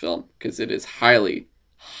for this film because it is highly,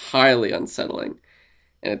 highly unsettling,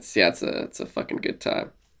 and it's a fucking good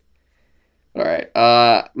time. All right,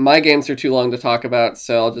 my games are too long to talk about,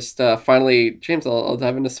 so I'll just finally, James, I'll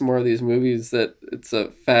dive into some more of these movies. That it's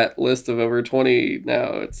a fat list of over 20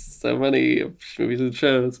 now. It's so many movies and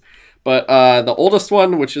shows, but the oldest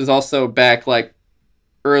one, which is also back like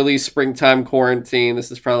early springtime quarantine.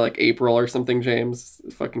 This is probably like April or something, James.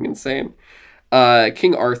 It's fucking insane.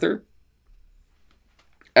 King Arthur.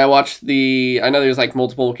 I know there's like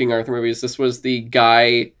multiple King Arthur movies. This was the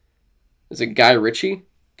guy, is it Guy Ritchie?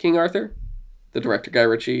 King Arthur? The director Guy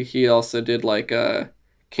Ritchie. He also did like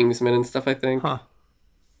Kingsman and stuff, I think. Huh.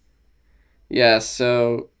 Yeah,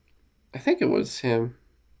 so I think it was him.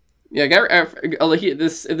 Yeah,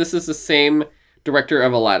 this is the same director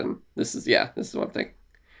of Aladdin. This is what I'm thinking.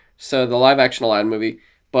 So the live action Aladdin movie,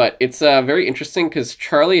 but it's very interesting because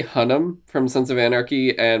Charlie Hunnam from Sons of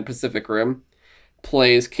Anarchy and Pacific Rim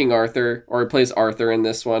plays King Arthur, or he plays Arthur in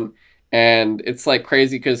this one. And it's like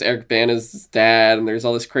crazy because Eric Bana's his dad, and there's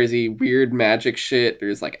all this crazy weird magic shit.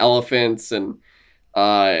 There's like elephants, and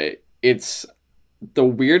it's the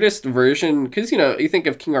weirdest version because you think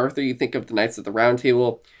of King Arthur, you think of the Knights of the Round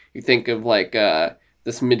Table, you think of like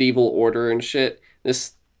this medieval order and shit.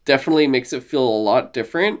 This definitely makes it feel a lot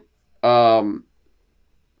different. Um,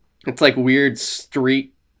 it's like weird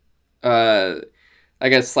street, uh, I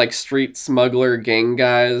guess like street smuggler gang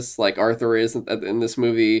guys like Arthur is in this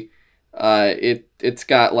movie. It's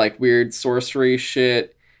got like weird sorcery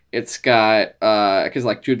shit. It's got because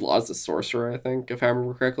like Jude Law's a sorcerer, I think, if I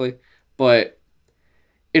remember correctly. But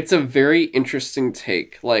it's a very interesting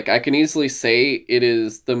take. Like I can easily say it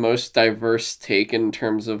is the most diverse take in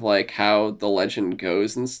terms of like how the legend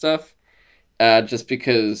goes and stuff. Just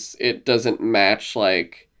because it doesn't match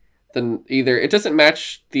like it doesn't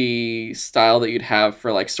match the style that you'd have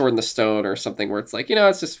for like Sword in the Stone or something where it's like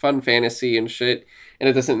it's just fun fantasy and shit, and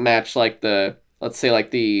it doesn't match like the let's say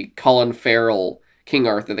like the Colin Farrell King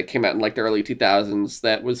Arthur that came out in like the early 2000s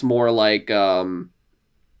that was more like James,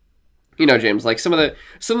 like some of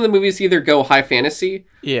the movies either go high fantasy or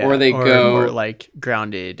Yeah, they or go more like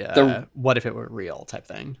grounded. the What if it were real type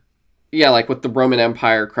thing? yeah, like with the Roman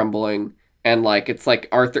Empire crumbling, and like it's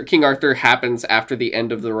like King Arthur happens after the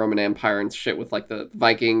end of the Roman Empire and shit with like the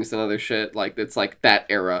Vikings and other shit. Like it's like that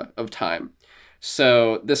era of time.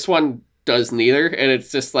 So this one does neither, and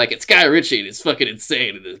it's just like it's Guy Ritchie and it's fucking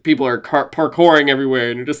insane. And people are parkouring everywhere,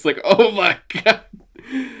 and you're just like, oh my god.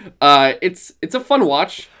 It's a fun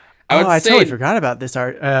watch. I Oh, would I totally say forgot about this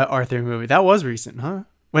Arthur movie. That was recent, huh?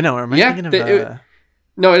 Wait, no, am I yeah. thinking of?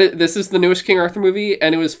 No, this is the newest King Arthur movie,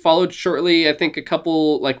 and it was followed shortly, I think, a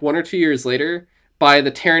couple, like 1 or 2 years later, by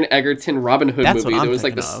the Taron Egerton Robin Hood That's what movie. That I'm was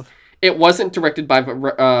like thinking this. of. It wasn't directed by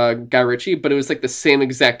Guy Ritchie, but it was like the same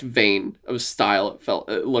exact vein of style.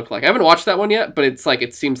 It looked like. I haven't watched that one yet, but it's like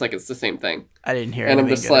it seems like it's the same thing. I didn't hear And I'm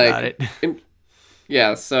anything just good about like, it.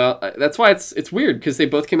 yeah. So that's why it's weird because they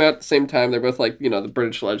both came out at the same time. They're both like the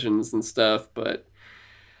British legends and stuff, but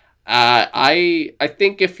I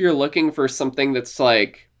think if you're looking for something that's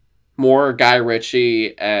like more Guy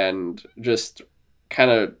Ritchie and just kind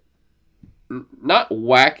of not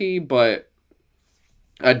wacky, but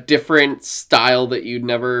a different style that you'd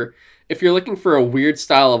never. If you're looking for a weird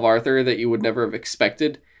style of Arthur that you would never have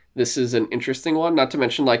expected, this is an interesting one. Not to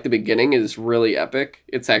mention, like the beginning is really epic.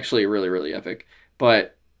 It's actually really really epic,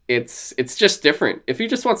 but it's just different. If you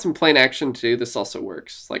just want some plain action too, this also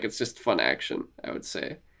works. Like it's just fun action, I would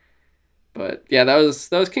say. But yeah, that was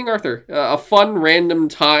King Arthur. A fun random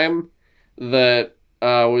time that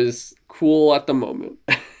was cool at the moment.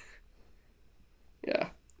 Yeah,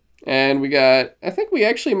 and I think we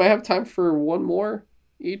actually might have time for one more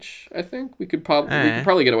each. I think we could Eh.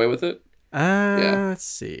 probably get away with it. Yeah. Let's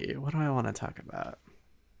see. What do I want to talk about?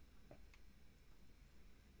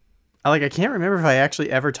 I can't remember if I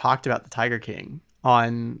actually ever talked about the Tiger King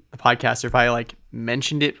on the podcast or if I like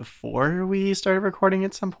mentioned it before we started recording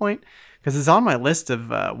at some point because it's on my list of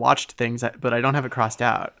watched things, but I don't have it crossed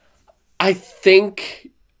out. I think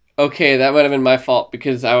okay, that might have been my fault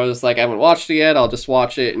because I was like, I haven't watched it yet. I'll just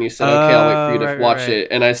watch it, and you said, okay, I'll wait for you to watch it,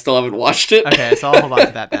 and I still haven't watched it. Okay, so I'll hold on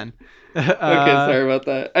to that then. Okay, sorry about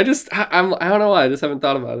that. I don't know why. I just haven't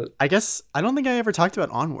thought about it. I guess I don't think I ever talked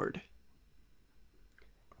about Onward.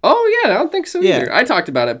 Oh yeah, I don't think so Yeah. either. I talked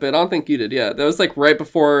about it, but I don't think you did. Yeah, that was like right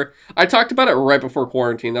before I talked about it right before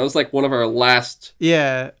quarantine. That was like one of our last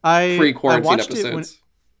Yeah, I pre-quarantine watched it episodes.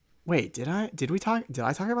 wait, did I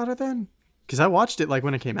talk about it then? Because I watched it like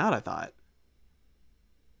when it came out. I thought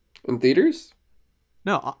In theaters?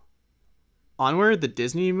 no, Onward, the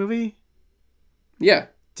Disney movie, Yeah,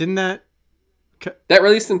 didn't that? that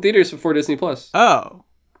released in theaters before Disney Plus. Oh,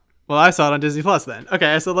 well, I saw it on Disney Plus then.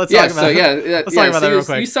 Okay, so let's Yeah, talk about so yeah, let's talk about that real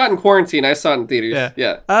quick. You saw it in quarantine. I saw it in theaters. Yeah.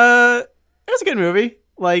 Yeah. It was a good movie.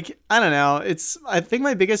 Like, I don't know. I think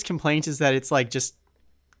my biggest complaint is that it's like just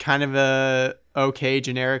kind of a okay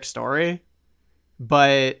generic story,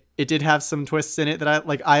 but it did have some twists in it that I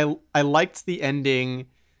like. I liked the ending.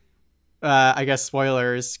 I guess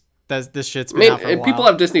spoilers. This shit's been out for a while. People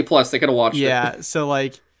have Disney Plus. They could have watched it. Yeah, so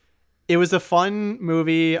like, it was a fun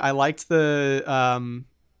movie. I liked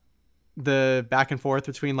the back and forth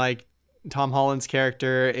between like Tom Holland's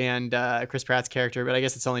character and Chris Pratt's character, but I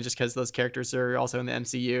guess it's only just because those characters are also in the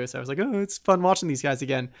MCU. So I was like, oh, it's fun watching these guys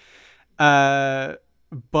again. But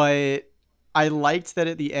I liked that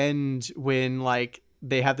at the end when like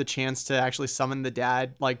they have the chance to actually summon the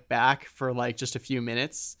dad like back for like just a few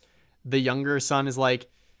minutes. The younger son is like,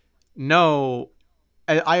 no,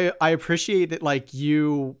 I appreciate that like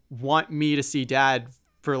you want me to see dad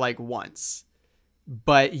for like once,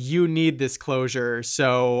 but you need this closure,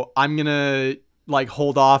 so I'm gonna like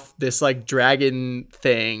hold off this like dragon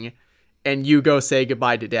thing and you go say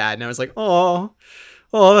goodbye to dad. And I was like, oh,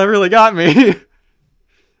 that really got me.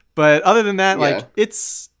 But other than that, like Yeah.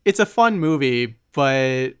 it's a fun movie,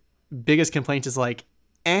 but biggest complaint is like,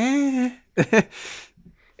 eh.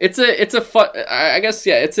 It's a fun, I guess,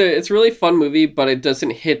 yeah, it's a really fun movie, but it doesn't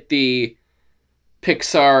hit the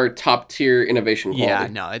Pixar top tier innovation Yeah,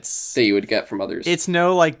 quality no, it's that you would get from others. it's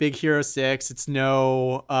no like Big Hero 6, it's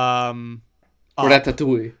no Up.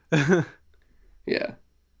 Ratatouille. Yeah.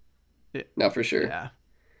 No, for sure.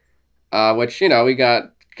 Yeah. Which, we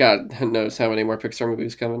got God knows how many more Pixar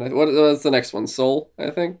movies coming. What was the next one? Soul, I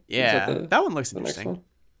think. Yeah. That one looks the next interesting. one?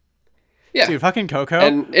 Yeah. Dude, fucking Coco.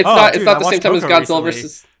 And it's Oh, not dude, it's not I the same watched time as Coco Godzilla recently.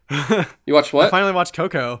 versus. You watched what? I finally watched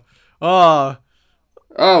Coco. Oh,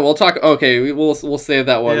 Oh, we'll talk. Okay, we'll save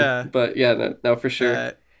that one. Yeah. But yeah, no, for sure.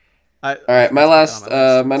 I All right, my forgot to put last, it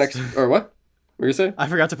on my list. next, or what? What were you saying? I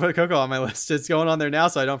forgot to put Coco on my list. It's going on there now,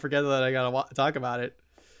 so I don't forget that I gotta talk about it.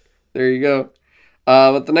 There you go.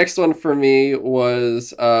 But the next one for me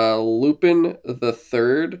was Lupin the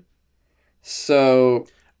Third. So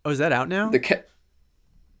Oh, is that out now?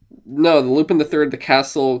 no, the Lupin the Third, the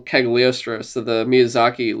Castle Cagliostro, so the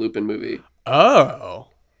Miyazaki Lupin movie. Oh.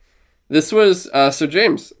 This was so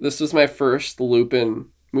James. This was my first Lupin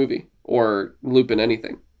movie or Lupin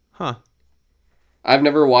anything. Huh. I've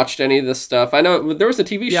never watched any of this stuff. I know there was a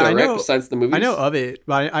TV show, right? Besides the movies, I know of it,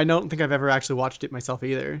 but I don't think I've ever actually watched it myself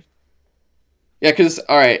either. Yeah, because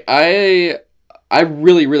all right, I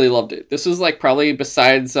really really loved it. This was like probably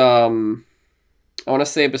besides I want to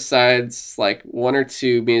say besides like one or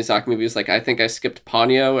two Miyazaki movies, like I think I skipped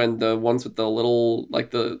Ponyo and the ones with the little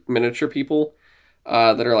like the miniature people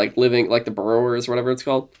that are like living like the burrowers or whatever it's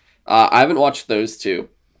called. I haven't watched those two,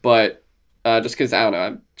 but just because I don't know,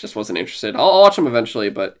 I just wasn't interested. I'll watch them eventually,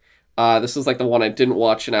 but this is like the one I didn't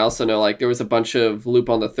watch, and I also know like there was a bunch of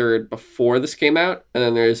Lupin the Third before this came out, and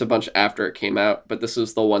then there's a bunch after it came out, but this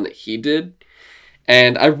was the one that he did.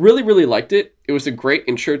 And I really, really liked it. It was a great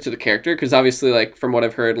intro to the character because obviously, like from what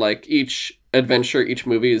I've heard, like each adventure, each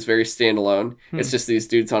movie is very standalone. It's just these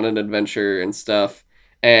dudes on an adventure and stuff.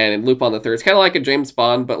 And in Lupin the Third, it's kind of like a James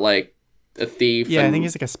Bond, but like a thief. Yeah, and... I think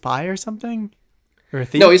he's like a spy or something. Or a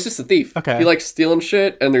thief. No, he's just a thief. Okay. He likes stealing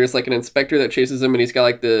shit, and there's like an inspector that chases him, and he's got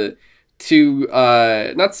like the two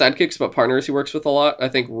not sidekicks but partners he works with a lot. I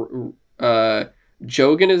think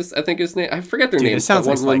Jogan is I think his name. I forget their Dude, names. it sounds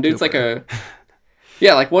but like one Sly dude's Cooper. like a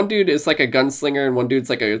yeah, like one dude is like a gunslinger, and one dude's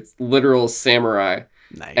like a literal samurai.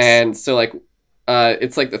 Nice. And so like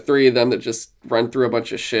it's like the three of them that just run through a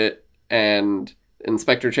bunch of shit, and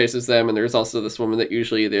Inspector chases them, and there's also this woman that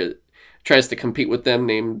usually tries to compete with them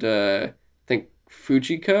named I think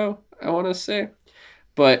Fujiko, I want to say.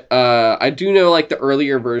 But I do know like the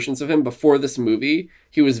earlier versions of him before this movie,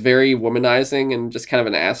 he was very womanizing and just kind of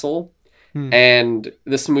an asshole. And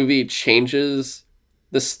this movie changes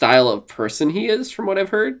the style of person he is from what I've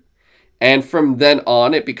heard. And from then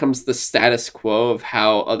on, it becomes the status quo of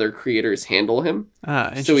how other creators handle him.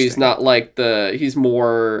 So he's not like he's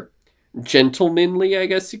more gentlemanly, I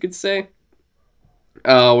guess you could say,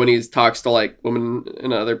 when he talks to like women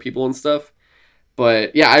and other people and stuff.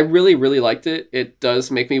 But yeah, I really, really liked it. It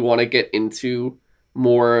does make me want to get into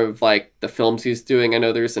more of like the films he's doing. I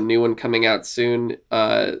know there's a new one coming out soon,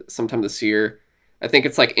 sometime this year. I think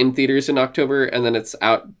it's like in theaters in October, and then it's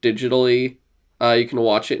out digitally. You can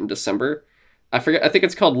watch it in December. I forget. I think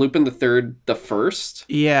it's called Lupin the Third, the First.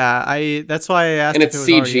 Yeah, that's why I asked and if it's it was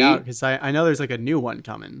CG. already out, because I know there's like a new one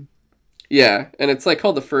coming. Yeah, and it's like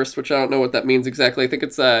called the First, which I don't know what that means exactly. I think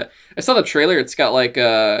it's I saw the trailer. It's got like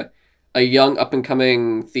a young up and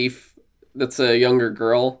coming thief that's a younger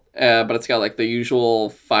girl, but it's got like the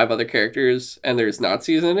usual 5 other characters, and there's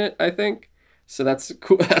Nazis in it, I think. So that's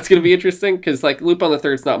cool. That's gonna be interesting because like Lupin the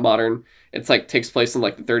Third's not modern. It's like takes place in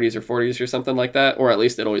like the 30s or 40s or something like that, or at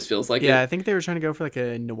least it always feels like it. Yeah, I think they were trying to go for like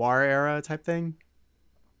a noir era type thing.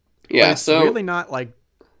 Yeah, but it's so really not like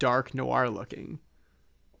dark noir looking.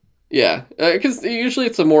 Yeah, because usually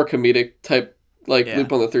it's a more comedic type. Like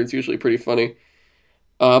Lupin the Third's usually pretty funny.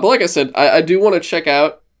 But like I said, I do want to check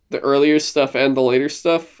out the earlier stuff and the later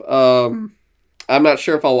stuff. I'm not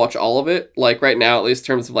sure if I'll watch all of it. Like right now, at least in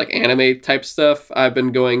terms of like anime type stuff, I've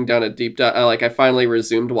been going down a deep dive. I finally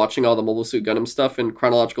resumed watching all the Mobile Suit Gundam stuff in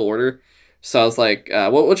chronological order. So I was like,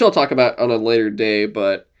 which I'll talk about on a later day.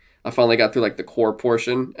 But I finally got through like the core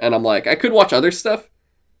portion, and I'm like, I could watch other stuff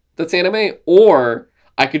that's anime, or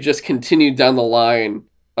I could just continue down the line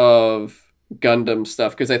of Gundam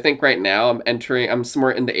stuff, because I think right now I'm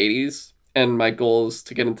somewhere in the 80s, and my goal is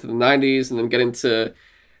to get into the 90s and then get into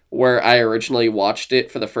where I originally watched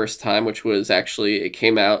it for the first time, which was actually, it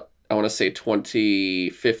came out, I want to say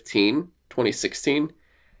 2015, 2016.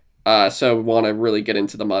 So I want to really get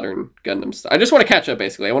into the modern Gundam stuff. I just want to catch up,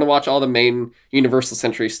 basically. I want to watch all the main Universal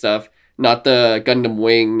Century stuff, not the Gundam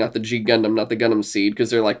Wing, not the G Gundam, not the Gundam Seed,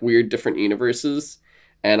 because they're like weird different universes.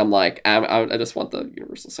 And I'm like, I just want the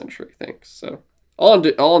Universal Century thing. So all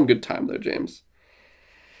in good time, though, James.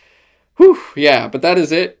 Whew, yeah, but that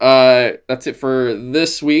is it. That's it for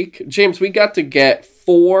this week. James, we got to get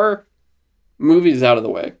 4 movies out of the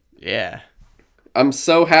way. Yeah. I'm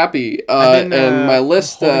so happy. I've been, and my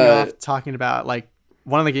list... holding off talking about, like,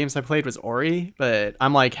 one of the games I played was Ori, but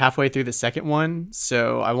I'm, like, halfway through the second one,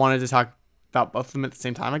 so I wanted to talk about both of them at the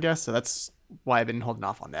same time, I guess, so that's why I've been holding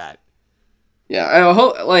off on that. Yeah, I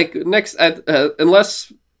hope, like, next...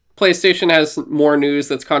 unless PlayStation has more news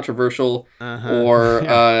that's controversial,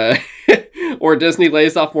 or or Disney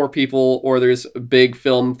lays off more people, or there's big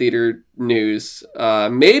film theater news,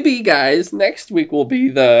 maybe, guys, next week will be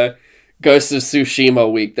the Ghost of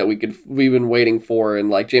Tsushima week that we've been waiting for,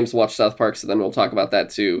 and like James watched South Park, so then we'll talk about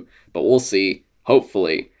that too. But we'll see.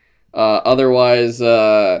 Hopefully. Otherwise,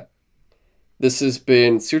 this has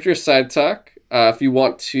been Sutro Sidetalk. If you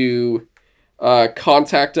want to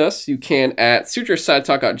contact us, you can at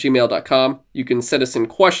sutrosidetalk@gmail.com. You can send us in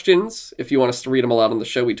questions. If you want us to read them aloud on the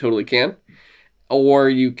show, we totally can. Or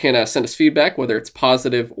you can send us feedback, whether it's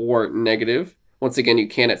positive or negative. Once again, you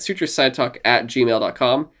can at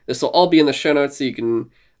sutrosidetalk@gmail.com. This will all be in the show notes, so you can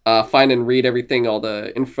find and read everything, all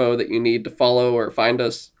the info that you need to follow or find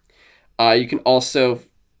us. You can also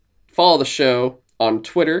follow the show on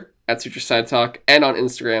Twitter at Sutro Sidetalk, and on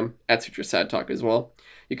Instagram at Sutro Sidetalk as well.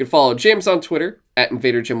 You can follow James on Twitter at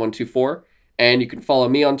InvaderJim124, and you can follow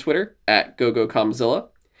me on Twitter at GoGoComzilla.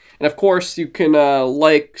 And of course, you can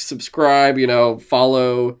like, subscribe,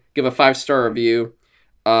 follow, give a 5-star review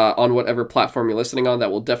on whatever platform you're listening on.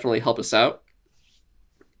 That will definitely help us out.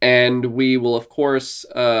 And we will, of course,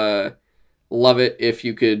 love it if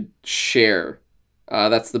you could share.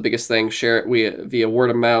 That's the biggest thing. Share it via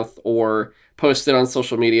word of mouth, or post it on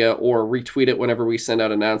social media, or retweet it whenever we send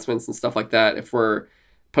out announcements and stuff like that. If we're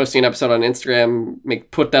posting an episode on Instagram,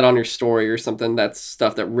 put that on your story or something. That's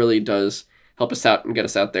stuff that really does help us out and get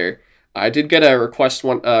us out there. I did get a request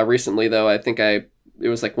recently, though. I think it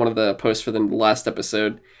was like one of the posts for the last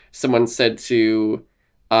episode. Someone said to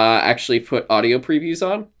actually put audio previews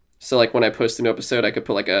on. So like when I post a new episode, I could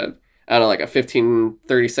put like a 15,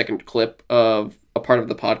 30-second clip of a part of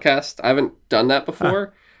the podcast. I haven't done that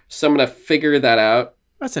before. So I'm going to figure that out.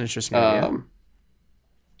 That's an interesting idea.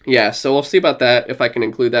 Yeah, so we'll see about that, if I can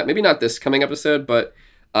include that. Maybe not this coming episode, but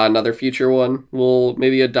another future one. We'll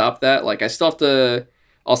maybe adopt that. Like, I still have to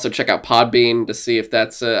also check out Podbean to see if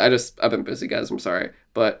that's... I've been busy, guys. I'm sorry.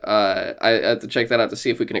 But I have to check that out to see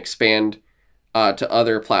if we can expand to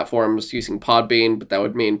other platforms using Podbean. But that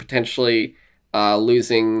would mean potentially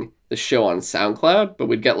losing the show on SoundCloud. But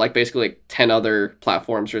we'd get basically 10 other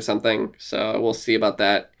platforms or something. So we'll see about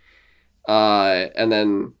that. And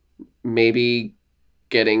then maybe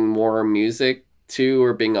getting more music too,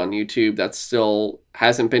 or being on YouTube. That still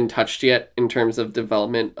hasn't been touched yet in terms of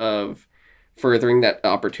development of furthering that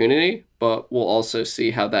opportunity, but we'll also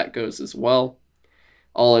see how that goes as well.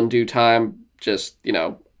 All in due time. Just,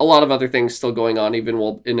 a lot of other things still going on, even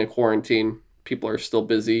while in a quarantine. People are still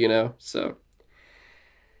busy, so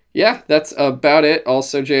yeah, that's about it.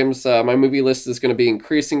 Also, James, my movie list is going to be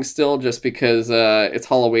increasing still, just because it's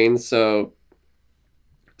Halloween. So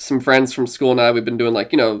some friends from school and we've been doing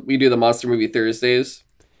we do the Monster Movie Thursdays,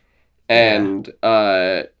 and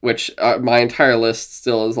which my entire list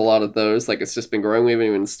still is a lot of those. It's just been growing. We haven't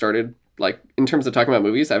even started in terms of talking about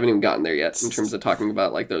movies. I haven't even gotten there yet in terms of talking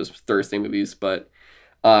about those Thursday movies. But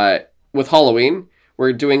with Halloween,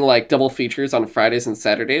 we're doing double features on Fridays and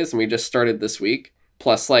Saturdays, and we just started this week.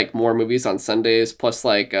 Plus more movies on Sundays. Plus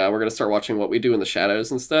we're gonna start watching What We Do in the Shadows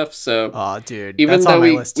and stuff. So dude, even that's though on my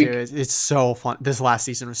list too. It's so fun. This last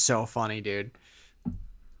season was so funny, dude.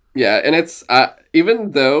 Yeah, and it's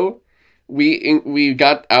even though we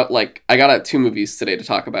got out I got out 2 movies today to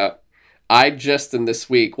talk about. I just in this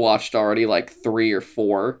week watched already 3 or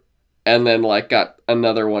 4, and then got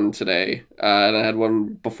another one today, and I had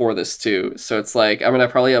one before this too. So it's I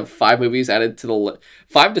probably have 5 movies added to the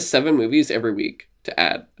 5 to 7 movies every week to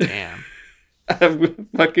add. Damn.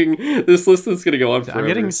 This list is gonna go on forever. I'm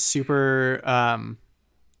getting super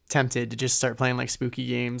tempted to just start playing like spooky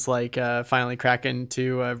games, like finally crack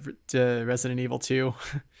into Resident Evil 2.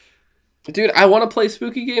 Dude, I want to play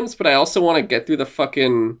spooky games, but I also want to get through the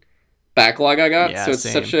fucking backlog I got. Yeah, So it's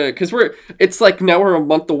same. such a because it's like now we're a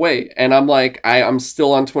month away, and I'm like I'm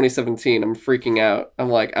still on 2017. I'm freaking out. I'm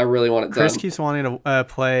like I really want it Chris done. keeps wanting to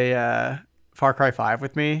play Far Cry 5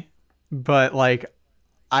 with me, but like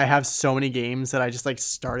I have so many games that I just like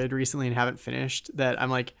started recently and haven't finished that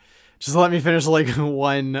I'm like, just let me finish like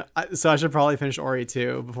one. So I should probably finish Ori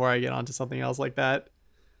 2 before I get onto something else like that.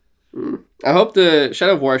 I hope the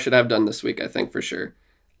Shadow of War I should have done this week. I think for sure,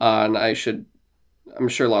 and I'm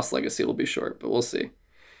sure Lost Legacy will be short, but we'll see.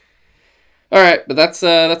 All right, but that's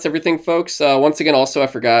everything, folks. Once again, also I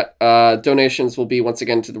forgot donations will be once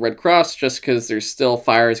again to the Red Cross, just because there's still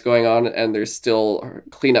fires going on and there's still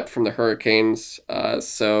cleanup from the hurricanes.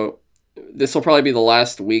 So this will probably be the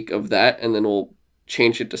last week of that, and then we'll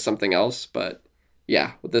change it to something else. But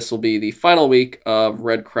yeah, this will be the final week of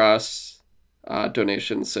Red Cross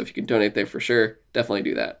donations. So if you can donate there for sure, definitely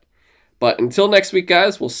do that. But until next week,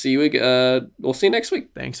 guys, we'll see you. We'll see you next week.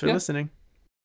 Thanks for listening.